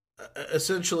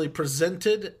essentially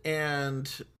presented in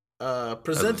a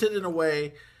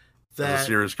way It's that a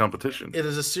serious competition. it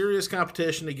is a serious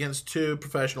competition against two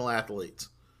professional athletes,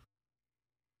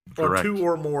 or Correct. two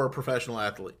or more professional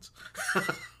athletes,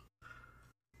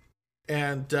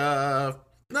 and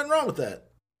nothing wrong with that.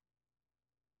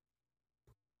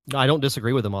 I don't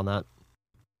disagree with him on that.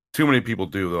 Too many people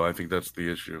do, though. I think that's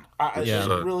the issue. Yeah.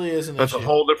 It really is an That's issue. a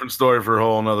whole different story for a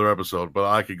whole another episode, but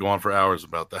I could go on for hours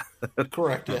about that.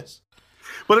 Correct. Yes.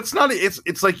 But it's not.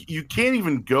 It's like you can't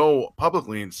even go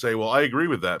publicly and say, "Well, I agree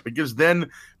with that," because then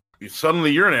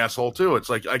suddenly you're an asshole too. It's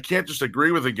like I can't just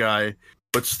agree with a guy,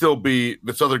 but still be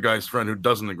this other guy's friend who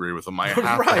doesn't agree with him. I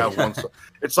have Right. to have one side.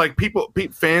 It's like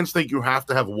fans think you have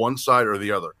to have one side or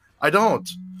the other. I don't.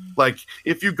 Like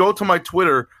if you go to my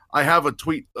Twitter, I have a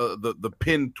tweet, the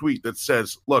pinned tweet that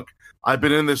says, "Look, I've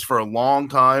been in this for a long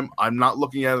time. I'm not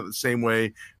looking at it the same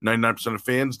way 99% of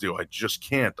fans do. I just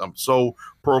can't. I'm so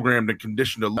programmed and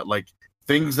conditioned to like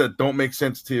things that don't make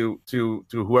sense to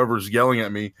whoever's yelling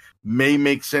at me may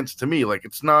make sense to me. Like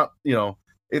it's not,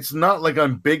 it's not like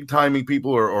I'm big timing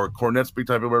people or Cornette's big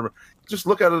timing, whatever. Just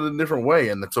look at it a different way,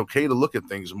 and it's okay to look at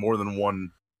things from more than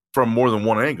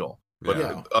one angle. But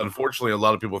Yeah. unfortunately, a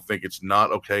lot of people think it's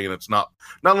not okay, and it's not.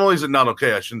 Not only is it not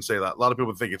okay, I shouldn't say that. A lot of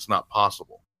people think it's not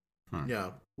possible. Yeah.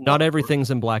 Not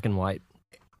everything's in black and white.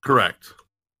 Correct.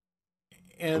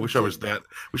 And I wish I was that.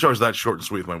 Wish I was that short and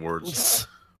sweet with my words.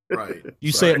 right.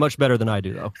 You say it much better than I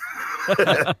do, though.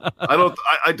 I don't.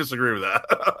 I disagree with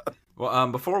that. Well,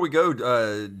 before we go,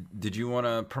 did you want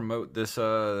to promote this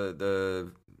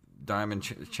the Diamond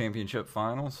Championship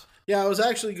Finals? Yeah, I was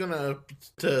actually gonna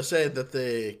to say that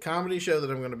the comedy show that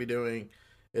I'm gonna be doing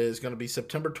is gonna be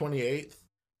September 28th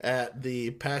at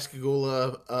the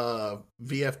Pascagoula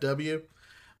VFW.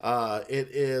 It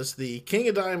is the King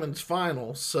of Diamonds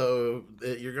final, so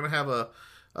you're gonna have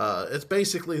it's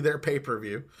basically their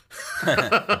pay-per-view.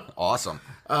 Awesome.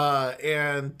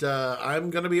 And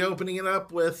I'm going to be opening it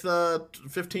up with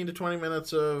 15 to 20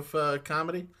 minutes of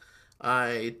comedy.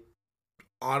 I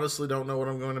honestly don't know what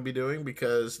I'm going to be doing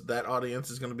because that audience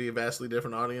is going to be a vastly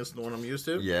different audience than the one I'm used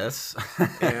to. Yes.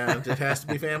 And it has to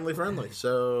be family friendly.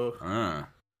 So,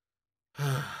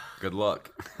 Good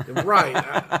luck. right.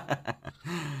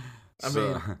 I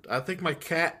mean, I think my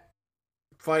cat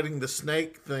fighting the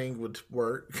snake thing would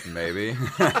work. Maybe.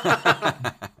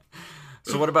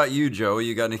 So what about you, Joey?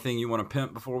 You got anything you want to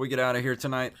pimp before we get out of here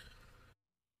tonight?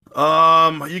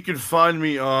 You can find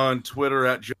me on Twitter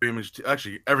at Joey Image.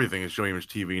 Actually, everything is Joey Image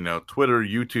TV now. Twitter,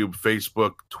 YouTube,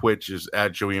 Facebook, Twitch is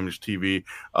at Joey Image TV.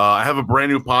 I have a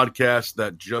brand new podcast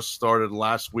that just started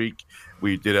last week.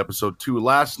 We did episode 2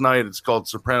 last night. It's called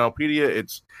Sopranopedia.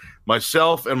 It's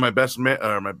myself and my best man,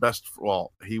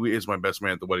 he is my best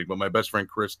man at the wedding, but my best friend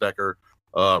Chris Decker,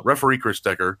 referee Chris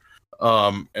Decker.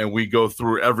 And we go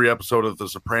through every episode of The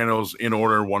Sopranos in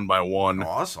order, one by one.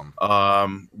 Awesome.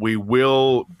 We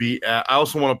will be I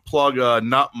also want to plug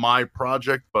not my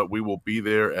project, but we will be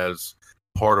there as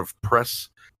part of press.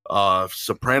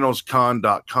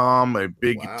 SopranosCon.com, a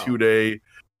big Wow. 2-day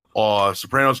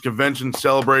Sopranos convention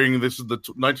celebrating. This is the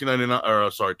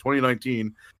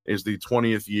 2019 is the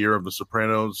 20th year of the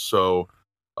Sopranos. So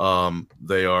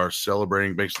they are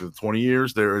celebrating basically the 20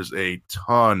 years. There is a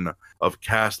ton of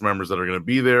cast members that are going to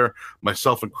be there.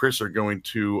 Myself and Chris are going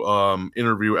to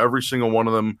interview every single one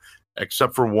of them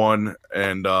except for one,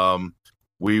 and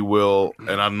we will.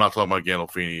 And I'm not talking about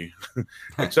Gandolfini,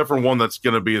 except for one that's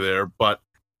going to be there. But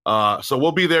so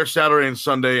we'll be there Saturday and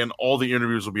Sunday, and all the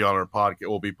interviews will be on our podcast.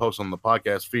 Will be posted on the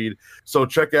podcast feed. So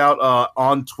check out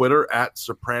on Twitter at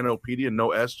Sopranopedia,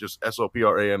 no S, just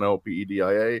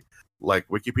SOPRANOPEDIA, like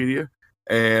Wikipedia,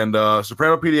 and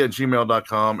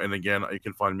sopranopedia@gmail.com. And again, you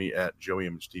can find me at Joey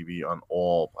Image TV on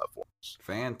all platforms.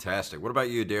 Fantastic. What about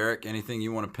you, Derek? Anything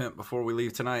you want to pimp before we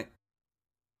leave tonight?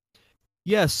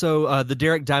 Yeah, so the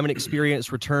Derek Diamond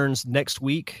Experience returns next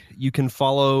week. You can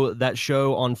follow that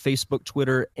show on Facebook,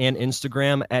 Twitter, and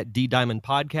Instagram at D Diamond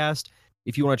Podcast.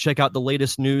 If you want to check out the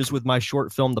latest news with my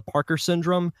short film, The Parker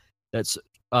Syndrome, that's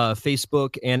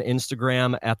Facebook and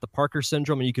Instagram at The Parker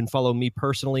Syndrome. And you can follow me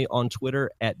personally on Twitter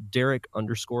at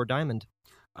Derek_Diamond.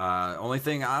 Only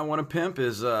thing I want to pimp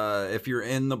is if you're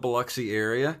in the Biloxi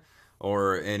area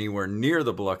or anywhere near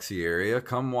the Biloxi area,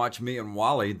 come watch me and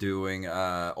Wally doing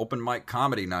open mic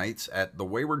comedy nights at the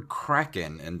Wayward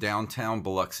Kraken in downtown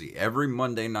Biloxi every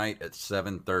Monday night at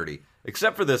 7:30,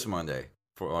 except for this Monday.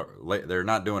 They're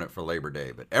not doing it for Labor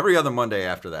Day, but every other Monday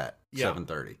after that,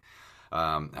 7:30.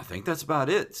 I think that's about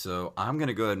it. So I'm going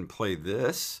to go ahead and play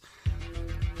this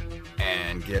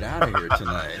and get out of here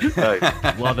tonight.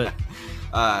 Love it.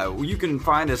 You can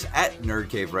find us at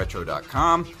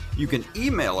nerdcaveretro.com. You can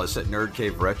email us at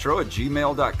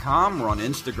nerdcaveretro@gmail.com. We're on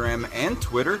Instagram and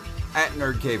Twitter at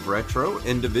nerdcaveretro,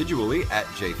 individually at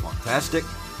jfunktastic,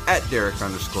 at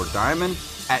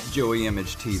Derek_Diamond, at Joey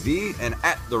Image TV, and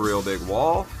at The Real Big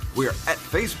Wall. We are at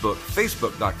Facebook,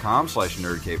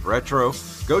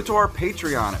 facebook.com/nerdcaveretro. Go to our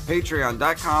Patreon at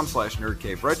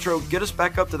patreon.com/nerdcaveretro. Get us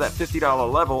back up to that $50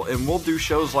 level, and we'll do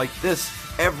shows like this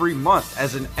every month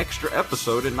as an extra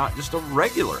episode and not just a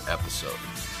regular episode.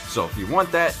 So if you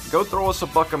want that, go throw us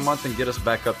 $1 a month and get us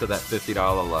back up to that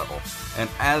 $50 level. And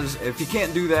if you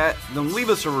can't do that, then leave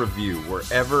us a review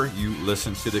wherever you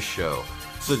listen to the show.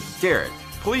 So Derek,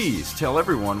 please tell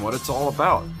everyone what it's all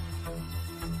about.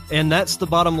 And that's the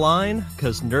bottom line,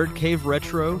 because Nerd Cave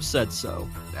Retro said so.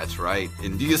 That's right.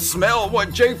 And do you smell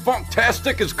what J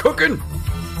Funktastic is cooking?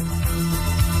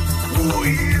 Oh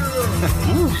yeah!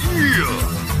 Oh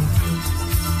yeah!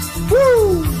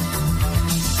 Woo!